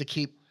know, just to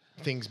keep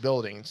things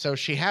building. So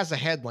she has a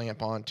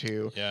headlamp on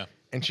too. Yeah.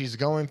 And she's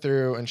going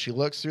through, and she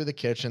looks through the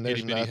kitchen. There's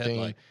Itty bitty nothing.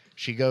 headlight.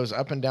 She goes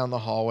up and down the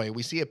hallway.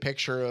 We see a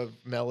picture of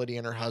Melody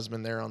and her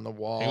husband there on the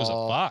wall. He was a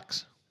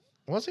fox.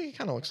 Was he? He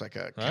kind of looks like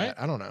a cat. Right?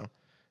 I don't know.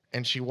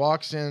 And she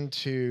walks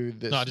into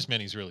this. No, I just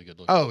meant he's really good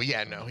looking. Oh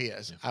yeah, no, he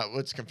is.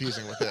 What's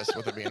confusing with this,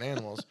 with it being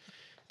animals?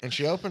 And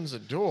she opens the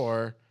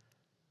door,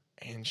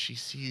 and she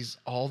sees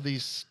all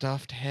these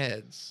stuffed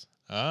heads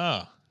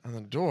Ah. on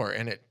the door,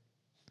 and it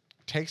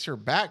takes her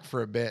back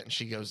for a bit. And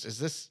she goes, "Is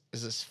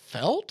this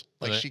felt?"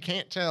 Like Right. she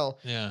can't tell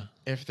Yeah.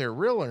 if they're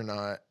real or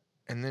not.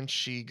 And then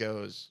she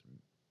goes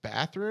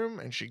bathroom,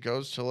 and she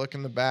goes to look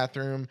in the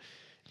bathroom,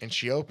 and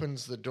she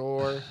opens the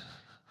door.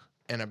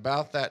 And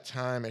about that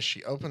time, as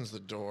she opens the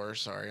door,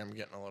 sorry, I'm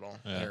getting a little,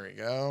 Yeah. there we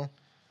go.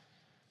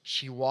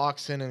 She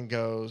walks in and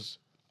goes,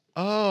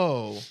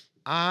 "Oh,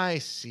 I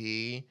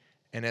see."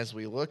 And as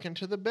we look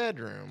into the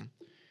bedroom,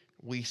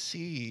 we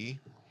see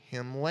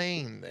him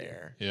laying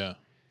there. Yeah.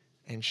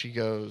 And she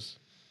goes,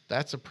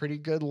 "That's a pretty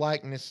good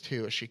likeness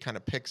too." As she kind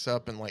of picks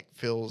up and like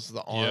fills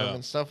the arm Yeah,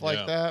 and stuff like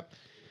yeah. that.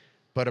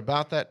 But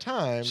about that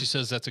time, She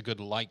says that's a good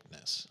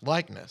likeness.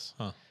 likeness.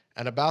 Huh.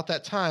 And about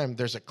that time,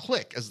 there's a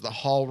click as the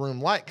hall room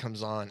light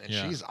comes on, and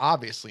Yeah. she's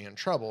obviously in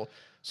trouble.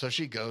 So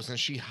she goes and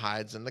she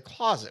hides in the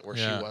closet where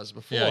she was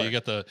before. Yeah, you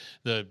get the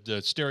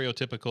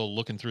stereotypical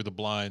looking through the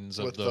blinds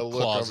of With the the look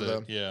over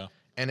closet. the- Yeah,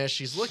 And as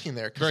she's looking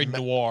there, very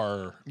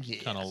noir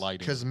kind of lighting.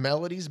 because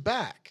Melody's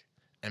back,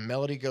 and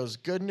Melody goes,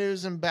 "Good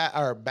news and bad,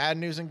 or bad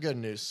news and good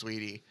news,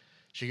 sweetie."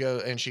 She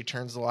goes and she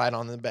turns the light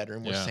on in the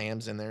bedroom where Yeah.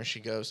 Sam's in there. She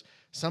goes,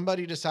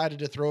 "Somebody decided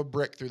to throw a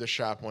brick through the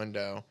shop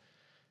window,"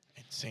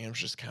 and Sam's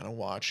just kind of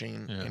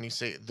watching. Yeah. And he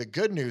say, "The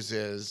good news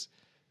is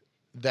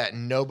that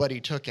nobody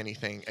took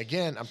anything."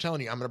 Again, I'm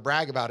telling you, I'm going to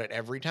brag about it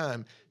every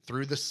time.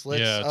 Through the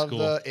slits Yeah, it's of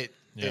cool.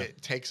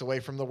 it takes away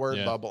from the word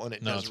Yeah. bubble, and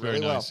it No, does it's very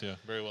really well. nice. Yeah,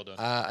 very well done.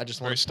 I just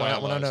want Very to point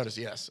out when I stylized. noticed,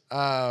 yes.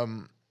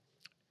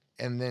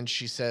 And then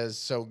she says,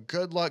 "So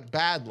good luck,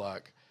 bad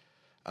luck.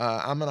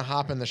 I'm going to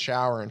hop in the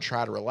shower and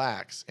try to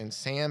relax." And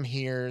Sam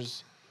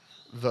hears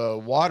the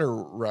water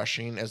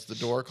rushing as the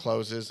door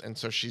closes, and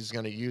so she's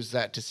going to use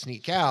that to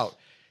sneak out.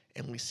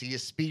 And we see a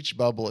speech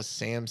bubble as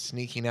Sam's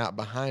sneaking out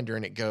behind her,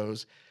 and it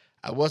goes,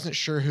 "I wasn't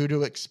sure who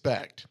to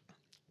expect,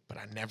 but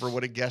I never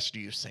would have guessed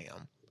you,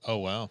 Sam." Oh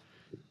wow.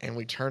 And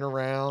we turn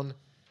around,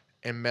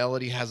 and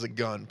Melody has a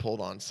gun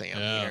pulled on Sam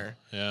Yeah. here.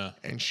 Yeah.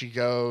 And she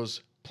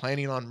goes,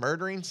 "Planning on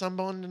murdering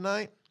someone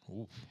tonight?"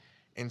 Oof.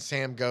 And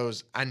Sam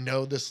goes, "I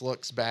know this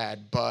looks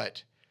bad,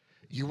 but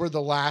you were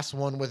the last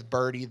one with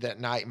Birdie that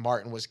night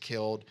Martin was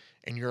killed,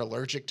 and you're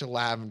allergic to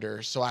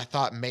lavender. So I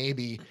thought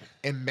maybe,"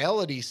 and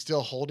Melody,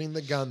 still holding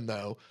the gun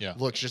though, Yeah.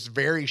 looks just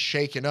very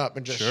shaken up,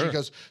 and just Sure. she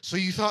goes, "So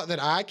you thought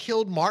that I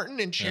killed Martin?"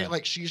 And she Yeah.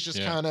 like she's just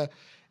Yeah. kind of,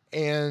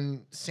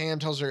 and Sam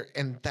tells her,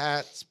 "And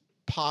that's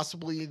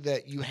possibly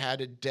that you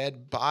had a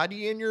dead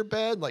body in your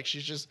bed." Like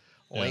she's just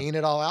Yeah. laying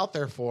it all out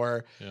there for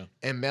her. Yeah.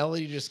 And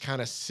Melody just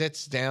kind of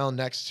sits down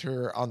next to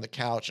her on the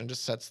couch and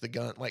just sets the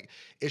gun. Like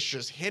it's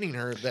just hitting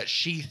her that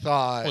she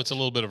thought, Well, it's a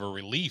little bit of a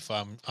relief,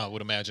 I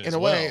would imagine, in as a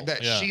way, well.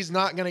 that Yeah. she's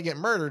not going to get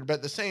murdered. But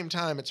at the same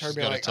time, it's her She's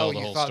being gotta like, tell "Oh, the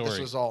you whole thought this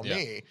story." was all Yeah.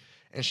 me."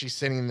 And she's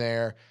sitting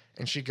there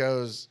and she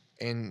goes,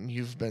 "And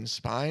you've been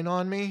spying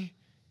on me?"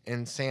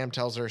 And Sam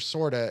tells her,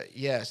 "Sorta,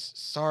 yes,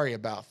 sorry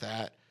about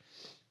that."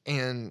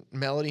 And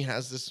Melody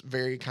has this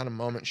very kind of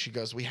moment. She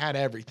goes, "We had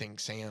everything,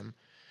 Sam.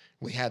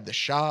 We had the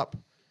shop.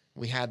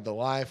 We had the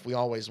life we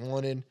always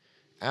wanted.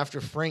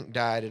 After Frank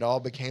died, it all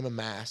became a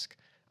mask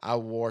I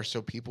wore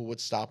so people would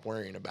stop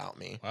worrying about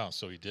me. Wow,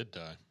 so he did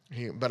die.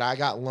 But I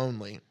got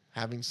lonely.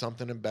 Having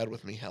something in bed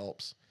with me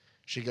helps."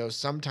 She goes,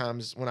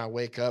 "Sometimes when I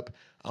wake up,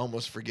 I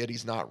almost forget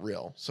he's not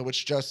real." So it's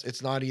just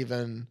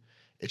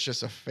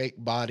a fake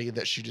body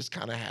that she just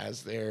kind of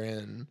has there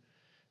in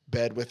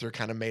bed with her,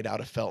 kind of made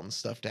out of felt and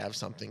stuff, to have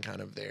something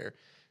kind of there.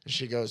 And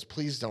she goes,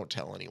 "Please don't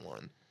tell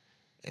anyone."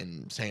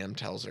 And Sam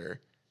tells her,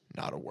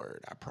 "Not a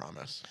word, I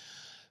promise."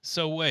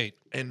 So wait.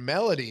 And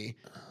Melody,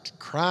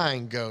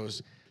 crying,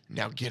 goes,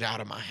 "Now get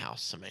out of my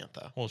house,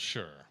 Samantha." Well,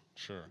 sure.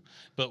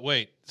 But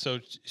wait. So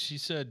she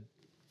said,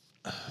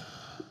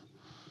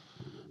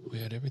 "We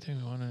had everything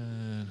we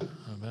wanted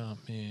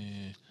about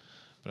me,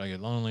 but I get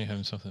lonely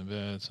having something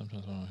bad.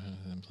 Sometimes I want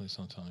to please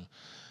don't tell me."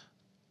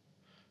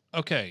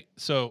 Okay,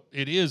 so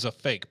it is a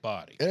fake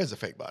body. It is a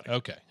fake body.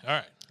 Okay, all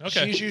right.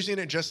 Okay. She's using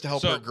it just to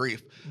help So, her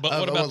grief. but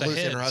what about the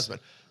losing her heads?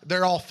 husband?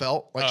 They're all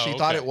felt like Oh, she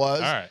thought okay. it was.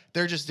 All right.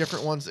 They're just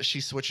different ones that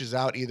she switches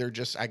out, either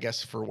just, I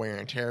guess, for wear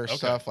and tear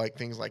stuff, like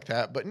things like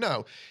that. But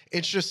no,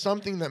 it's just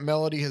something that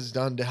Melody has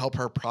done to help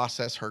her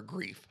process her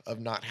grief of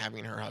not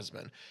having her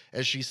husband.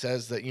 As she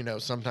says that,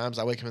 sometimes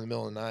I wake up in the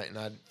middle of the night and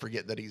I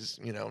forget that he's,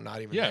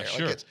 not even Yeah, there.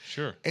 sure, Like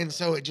sure. And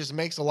so it just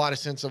makes a lot of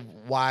sense of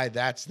why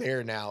that's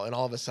there now. And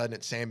all of a sudden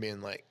it's Sam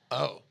being like,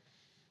 "Oh,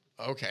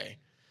 okay.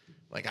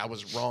 Like I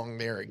was wrong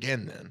there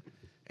again then."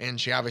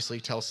 And she obviously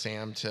tells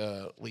Sam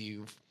to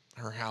leave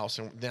her house.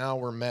 And now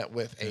we're met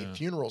with a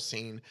funeral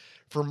scene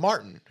for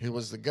Martin, who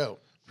was the goat.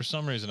 For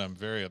some reason, I'm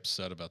very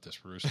upset about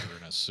this rooster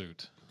in a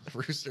suit. A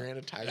rooster and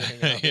a tiger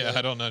hanging out. Yeah,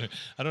 I don't know.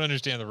 I don't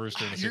understand the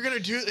rooster in a You're suit. going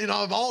to do it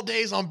of all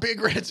days on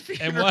Big Red's And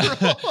funeral.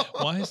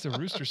 why is the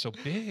rooster so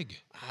big?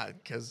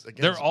 Because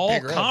They're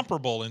all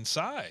comparable in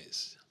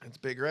size. It's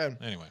Big Red.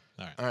 Anyway,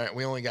 all right. All right,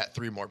 we only got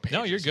 3 more pages.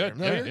 No, you're good.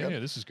 here. Yeah, you're yeah,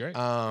 this is great.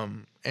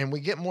 And we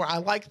get more. I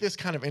like this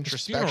kind of This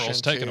introspection.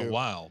 funeral's taken a too.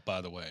 while, by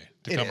the way,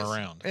 to It come is.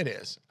 around. It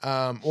is.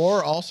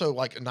 Or also,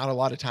 like, not a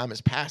lot of time has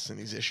passed in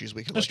these issues.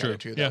 We can That's look true. at it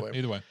too Yeah, that way.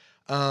 either way.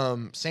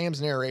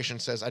 Sam's narration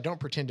says, "I don't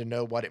pretend to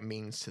know what it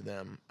means to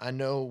them. I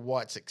know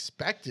what's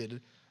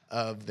expected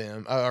of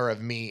them or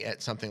of me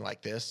at something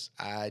like this.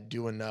 I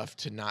do enough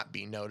to not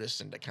be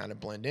noticed and to kind of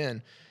blend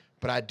in,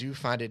 but I do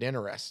find it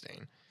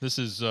interesting." This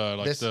is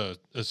like This- the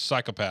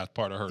psychopath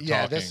part of her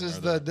Yeah, talking. this is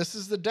or this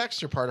is the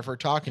Dexter part of her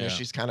talking as Yeah.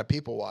 she's kind of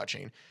people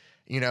watching,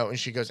 and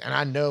she goes, "And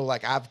I know,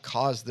 like, I've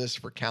caused this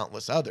for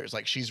countless others."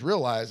 Like, she's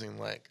realizing,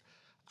 like,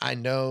 I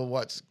know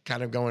what's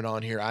kind of going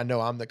on here. I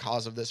know I'm the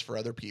cause of this for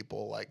other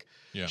people. Like,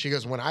 Yeah. she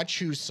goes, "When I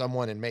choose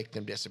someone and make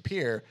them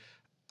disappear,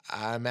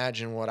 I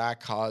imagine what I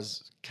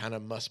cause kind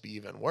of must be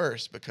even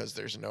worse because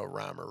there's no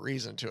rhyme or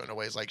reason to it." In a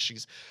way, it's like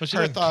she's But she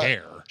her doesn't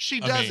care.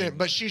 She I doesn't, mean-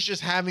 but she's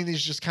just having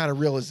these just kind of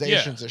Yeah,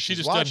 realizations as she she's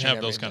just doesn't watching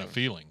have those kind of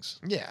everything. feelings.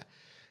 Yeah.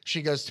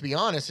 she goes, to be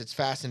honest, it's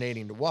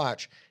fascinating to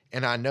watch.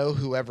 And I know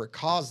whoever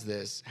caused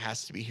this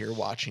has to be here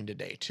watching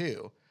today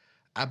too.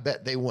 I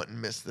bet they wouldn't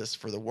miss this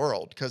for the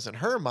world. Because in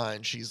her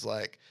mind, she's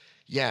like,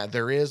 yeah,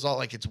 there is all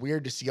like, it's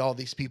weird to see all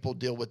these people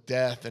deal with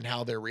death and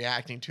how they're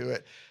reacting to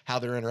it, how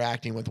they're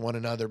interacting with one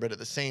another. But at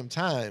the same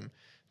time,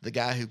 the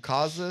guy who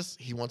caused this,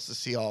 he wants to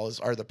see all his,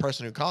 or the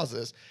person who caused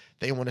this,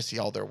 they want to see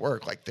all their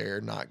work. Like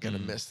they're not going to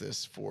miss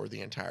this for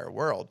the entire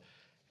world.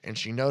 And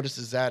she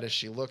notices that as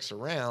she looks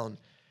around,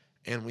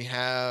 and we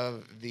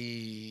have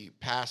the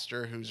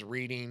pastor who's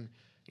reading,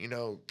 you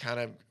know, kind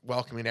of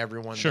welcoming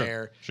everyone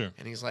there. Sure.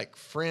 And he's like,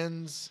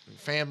 friends and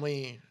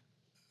family,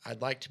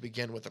 I'd like to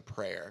begin with a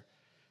prayer.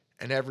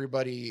 And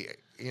everybody,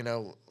 you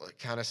know,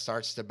 kind of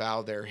starts to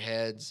bow their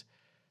heads.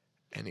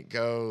 And it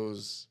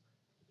goes,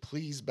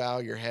 please bow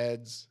your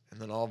heads.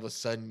 And then all of a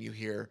sudden you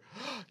hear,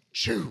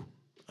 shoo,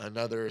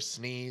 another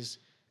sneeze.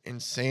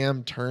 And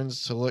Sam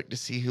turns to look to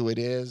see who it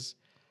is.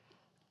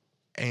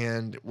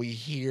 And we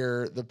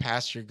hear the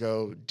pastor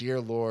go, dear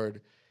Lord,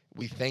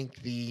 we thank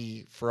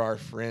thee for our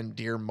friend,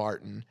 dear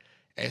Martin,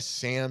 as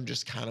Sam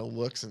just kind of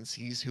looks and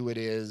sees who it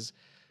is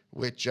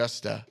with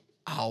just a,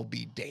 I'll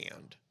be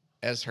damned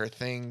as her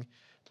thing,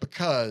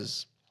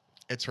 because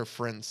it's her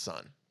friend's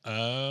son.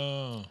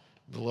 Oh.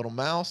 The little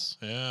mouse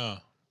Yeah.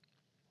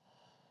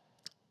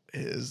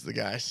 is the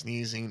guy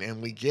sneezing,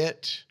 and we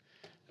get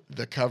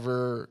the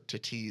cover to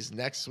tease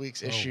next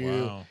week's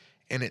issue. Wow.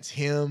 And it's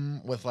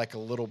him with like a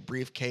little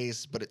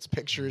briefcase, but it's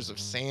pictures of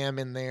Sam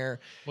in there.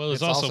 Well,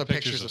 there's it's also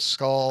pictures of of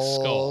skulls.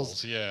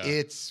 skulls, yeah.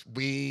 It's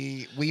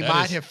we That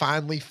might is- have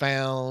finally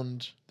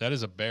found. That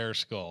is a bear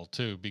skull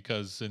too,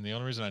 because and the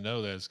only reason I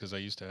know that is because I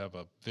used to have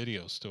a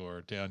video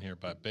store down here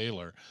by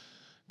Baylor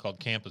called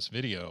Campus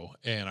Video,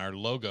 and our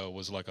logo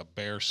was like a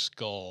bear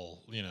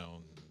skull, you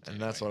know.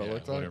 And that's what it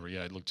looked like? Whatever,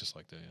 yeah, it looked just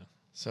like that. Yeah.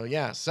 So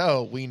yeah,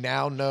 so we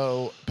now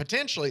know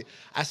potentially.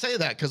 I say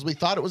that because we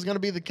thought it was going to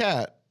be the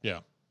cat.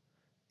 Yeah.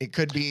 It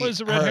could be. Well,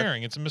 it's a red her-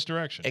 herring. It's a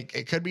misdirection.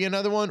 It could be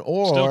another one,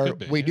 Still or could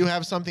be, we do yeah.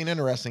 have something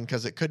interesting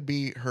because it could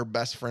be her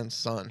best friend's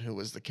son who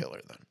was the killer.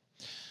 Then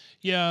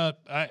Yeah,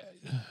 I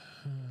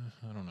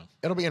don't know.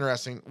 it'll be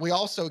interesting. We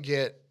also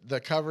get the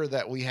cover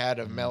that we had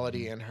of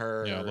Melody and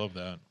her. Yeah, I love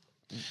that.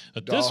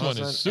 But doll this one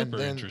husband, is super and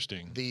then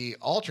interesting The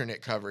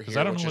alternate cover here, because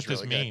I don't which know is what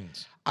this really good.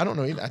 means. I don't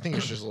know either. I think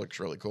it just looks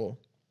really cool.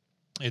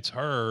 It's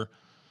her,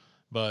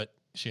 but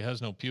she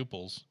has no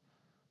pupils,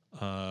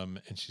 and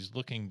she's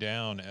looking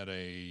down at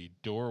a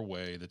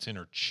doorway that's in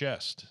her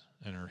chest,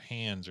 and her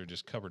hands are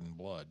just covered in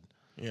blood,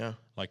 Yeah,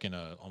 like in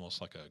a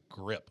almost like a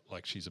grip,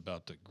 like she's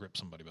about to grip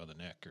somebody by the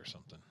neck or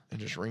something. and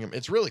just ring them.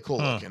 It's really cool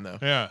Huh. looking though.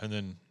 Yeah, and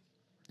then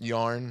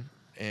Yarn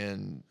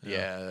and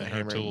Yeah, and her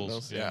hammering tools,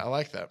 those. yeah. I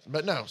like that.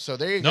 But no, so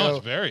there you no,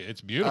 go.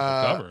 it's beautiful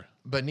Uh, cover.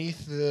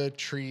 Beneath the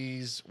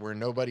Trees Where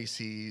Nobody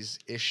Sees,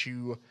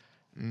 issue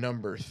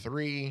number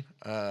 3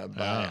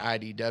 by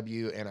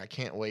IDW, and I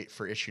can't wait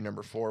for issue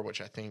number 4, which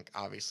I think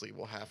obviously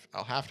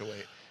I'll have to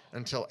wait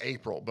until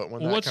April. But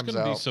when Well, that what's comes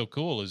going to out, be so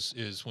cool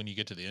is when you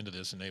get to the end of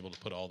this and able to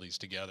put all these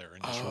together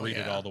and just Oh, read it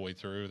yeah. all the way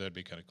through. That'd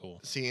be kind of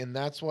cool. see, and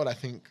that's what I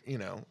think.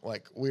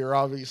 Like we're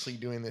obviously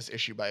doing this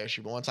issue by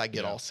issue, but once I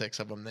get Yeah. all 6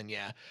 of them, then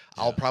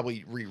I'll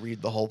probably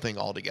reread the whole thing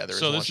all together.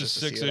 So as this once is just to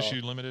see 6 it all.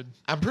 issue limited.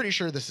 I'm pretty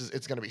sure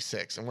it's going to be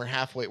 6, and we're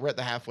at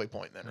the halfway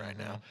point then right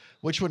Mm-hmm. now,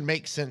 which would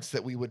make sense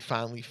that we would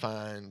finally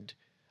find,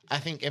 I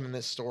think, in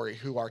this story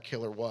who our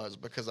killer was,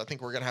 because I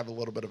think we're going to have a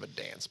little bit of a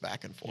dance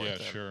back and forth. Yeah,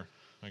 then. sure.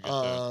 I get that.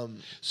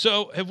 Um,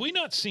 So have we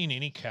not seen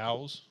any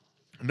cows?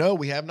 no,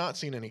 we have not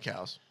seen any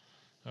cows.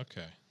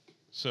 Okay.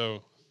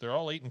 So they're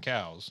all eating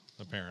cows,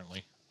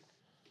 apparently.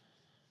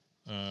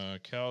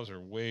 Cows are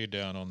way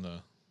down on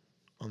the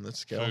On the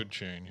scale. food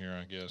chain here,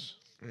 I guess.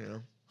 Yeah.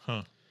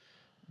 Huh.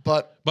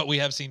 But But we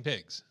have seen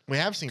pigs. we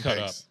have seen Cut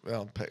pigs.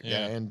 Well,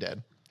 yeah, Yeah. and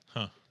dead.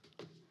 Huh.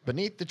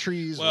 Beneath the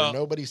Trees Well, Where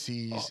Nobody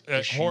Sees.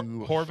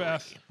 issue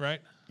Horvath, 3.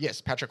 right? Yes,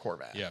 Patrick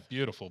Horvath. Yeah,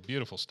 beautiful,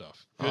 beautiful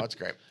stuff. Oh, Good. it's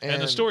great.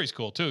 And the story's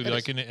cool too. It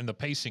Like is. in the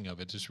pacing of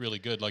it is really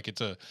good. Like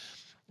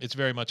it's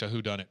very much a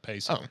whodunit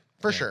pacing. Oh,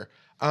 for Yeah. sure.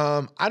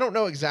 I don't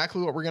know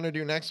exactly what we're going to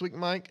do next week,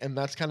 Mike, and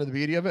that's kind of the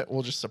beauty of it.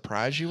 We'll just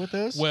surprise you with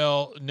this.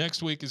 Well,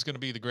 next week is going to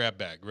be the grab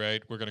bag,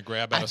 right? We're going to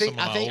grab out I of think some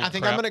of my old I'm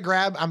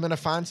crap. going to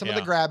find some of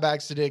the Yeah. grab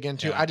bags to dig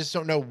into. Yeah. I just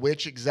don't know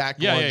which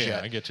exact Yeah, ones yeah,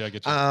 yet. I get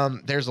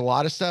you. There's a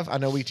lot of stuff. I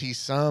know we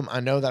teased some.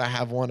 I know that I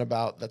have one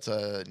that's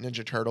a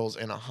Ninja Turtles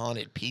and a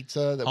haunted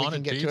pizza that we can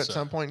Haunted get to at pizza.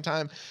 some point in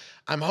time.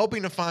 I'm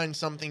hoping to find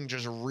something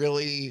just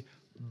really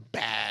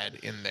bad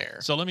in there.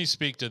 So let me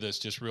speak to this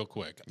just real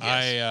quick.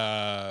 Yes.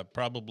 I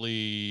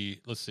probably,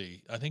 let's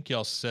see. I think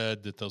y'all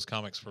said that those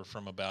comics were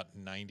from about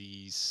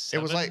 97.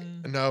 It was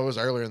no, it was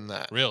earlier than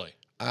that. Really?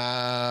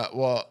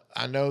 Well,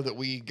 I know that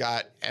we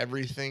got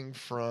everything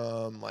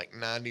from like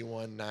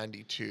 91,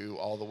 92,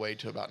 all the way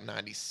to about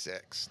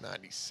 96,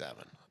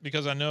 97.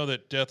 Because I know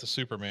that Death of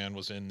Superman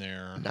was in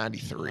there.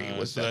 93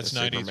 was so Death that's of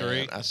Superman.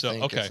 93? I So,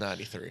 think okay. it's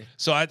 93.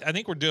 So I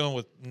think we're dealing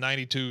with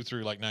 92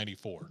 through like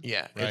 94.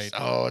 Yeah. Right.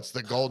 It's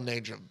the golden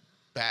age of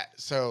bat.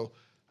 So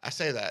I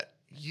say that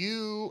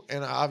you,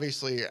 and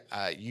obviously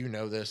you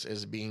know this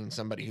as being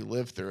somebody who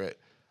lived through it.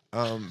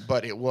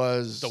 but it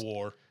was The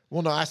war.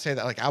 Well, no, I say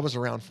that like I was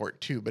around for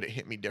it too, but it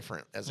hit me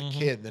different as a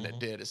kid than it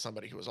did as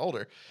somebody who was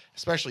older,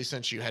 especially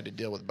since you had to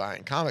deal with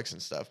buying comics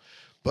and stuff.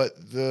 But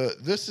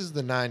this is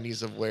the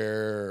 90s of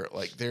where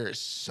like there is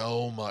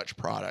so much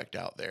product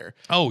out there.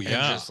 Oh, And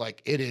yeah. just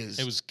like it is.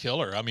 It was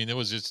killer. I mean, it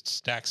was just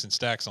stacks and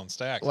stacks on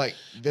stacks. like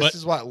this But-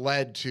 is what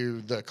led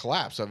to the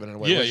collapse of it in a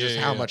way. Yeah, was just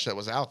yeah, how yeah. much that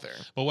was out there.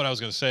 But what I was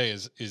going to say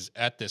is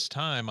at this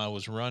time I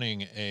was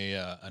running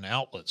an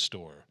outlet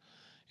store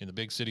in the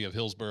big city of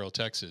Hillsboro,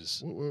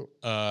 Texas. Woo, woo.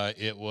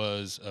 It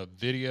was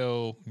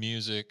video,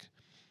 music,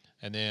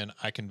 and then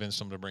I convinced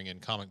them to bring in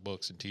comic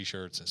books and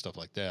T-shirts and stuff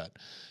like that.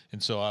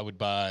 And so I would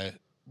buy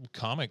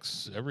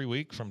comics every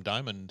week from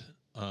Diamond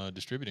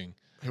Distributing.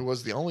 Who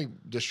was the only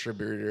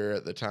distributor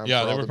at the time?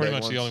 Yeah, for they all were the pretty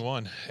big much the ones? only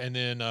one. And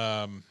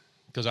then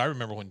because I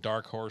remember when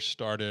Dark Horse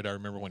started, I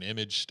remember when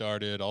Image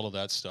started, all of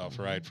that stuff,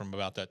 right, from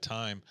about that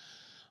time.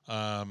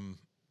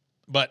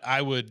 But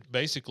I would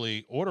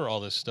basically order all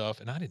this stuff,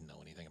 and I didn't know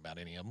anything about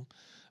any of them,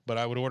 but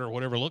I would order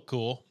whatever looked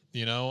cool,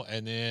 you know,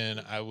 and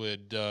then I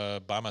would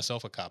buy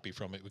myself a copy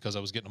from it because I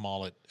was getting them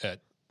all at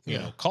you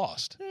know,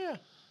 cost. Yeah.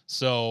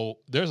 So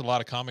there's a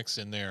lot of comics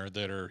in there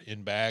that are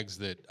in bags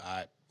that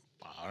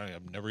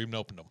I've never even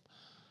opened them.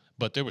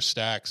 But there were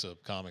stacks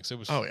of comics. It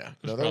was Oh yeah.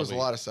 No, there was a probably-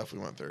 lot of stuff we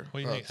went through. What do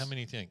you think? That's- How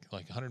many do you think?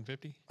 Like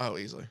 150? Oh,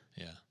 easily.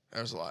 Yeah.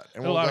 There was a lot. And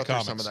There were a we'll lot go of through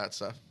some comics. of that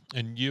stuff.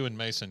 And you and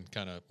Mason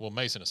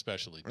Mason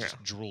especially just Yeah.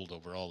 drooled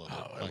over all of it.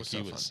 Oh, it Like was he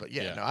so was, fun.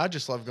 But no, I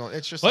just love going.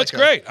 It's just Well, like it's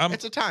great.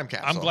 It's a time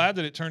capsule. I'm glad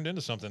that it turned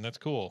into something. That's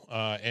cool.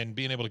 And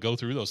being able to go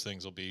through those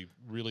things will be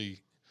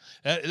really,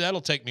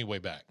 that'll take me way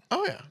back.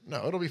 Oh yeah,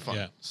 no, it'll be fun.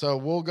 Yeah. So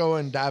we'll go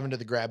and dive into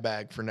the grab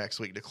bag for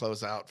next week to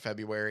close out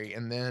February,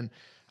 and then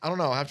I don't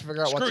know. I have to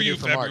figure out what Screw to you, do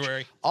for February.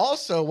 March.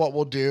 Also, what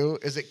we'll do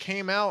is it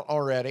came out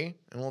already,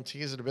 and we'll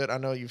tease it a bit. I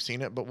know you've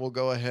seen it, but we'll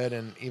go ahead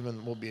and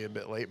we'll be a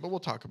bit late, but we'll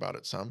talk about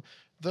it some.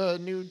 The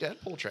new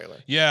Deadpool trailer.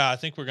 Yeah, I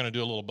think we're going to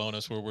do a little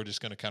bonus where we're just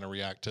going to kind of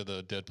react to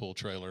the Deadpool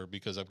trailer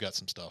because I've got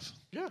some stuff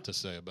to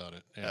say about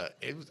it. Yeah.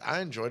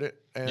 I enjoyed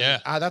it. And Yeah.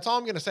 that's all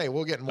I'm going to say.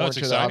 We'll get more That's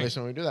into that exciting.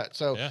 obviously when we do that.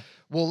 So Yeah.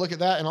 we'll look at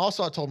that. And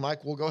also, I told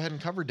Mike we'll go ahead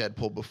and cover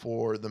Deadpool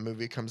before the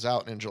movie comes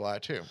out in July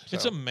too.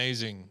 It's So,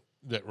 amazing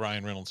that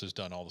Ryan Reynolds has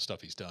done all the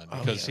stuff he's done Oh,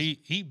 because he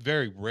he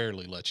very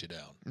rarely lets you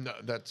down. no,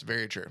 that's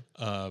very true.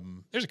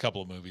 There's a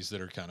couple of movies that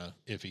are kind of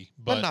iffy,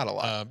 But but not a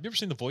lot. You ever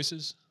seen The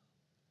Voices?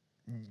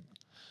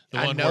 The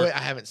I one know where- it. I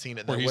haven't seen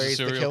it. Where though. he's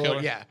a the serial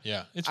killer? Yeah.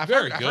 Yeah. It's I've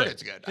very heard- I've good. heard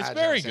it's good. It's I've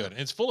very never seen good. it.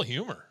 It's full of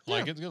humor.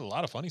 Like, Yeah. it's got a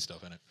lot of funny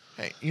stuff in it.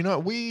 Hey, you know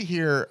what? We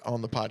here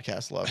on the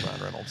podcast love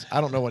Ryan Reynolds. I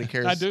don't know what he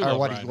cares I do or love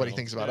what Ryan he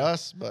thinks about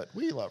Reynolds, us, but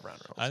we love Ryan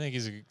Reynolds.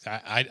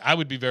 I think I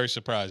would be very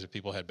surprised if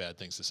people had bad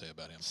things to say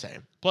about him.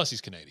 Same. Plus,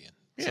 he's Canadian.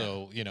 Yeah.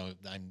 So, you know,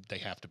 they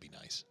have to be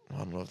nice. I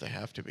don't know if they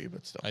have to be,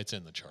 but still. It's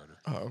in the charter.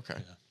 Oh, okay.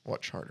 Yeah.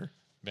 What charter?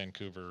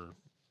 Vancouver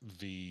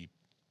v.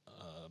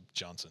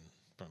 Johnson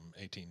from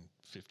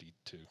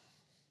 1852.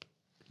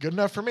 Good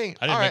enough for me. I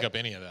didn't All make right. up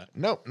any of that.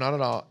 Nope, not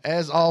at all.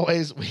 As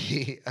always,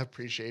 we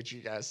appreciate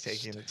you guys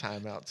taking the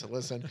time out to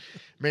listen.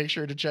 Make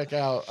sure to check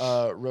out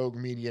Rogue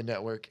Media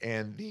Network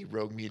and the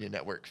Rogue Media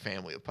Network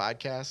family of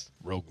podcasts.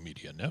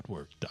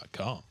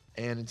 RogueMediaNetwork.com.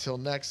 And until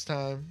next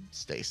time,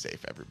 stay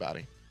safe,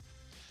 everybody.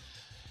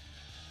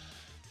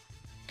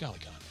 Golly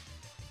God.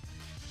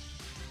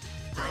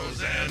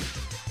 Pros and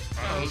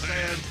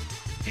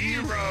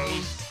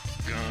heroes.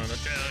 Gonna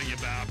tell you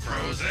about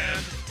pros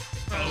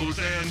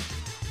and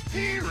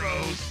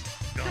heroes.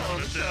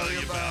 Gonna tell you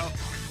about.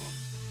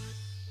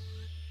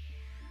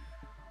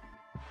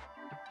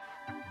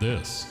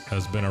 This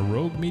has been a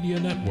Rogue Media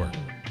Network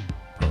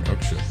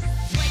production.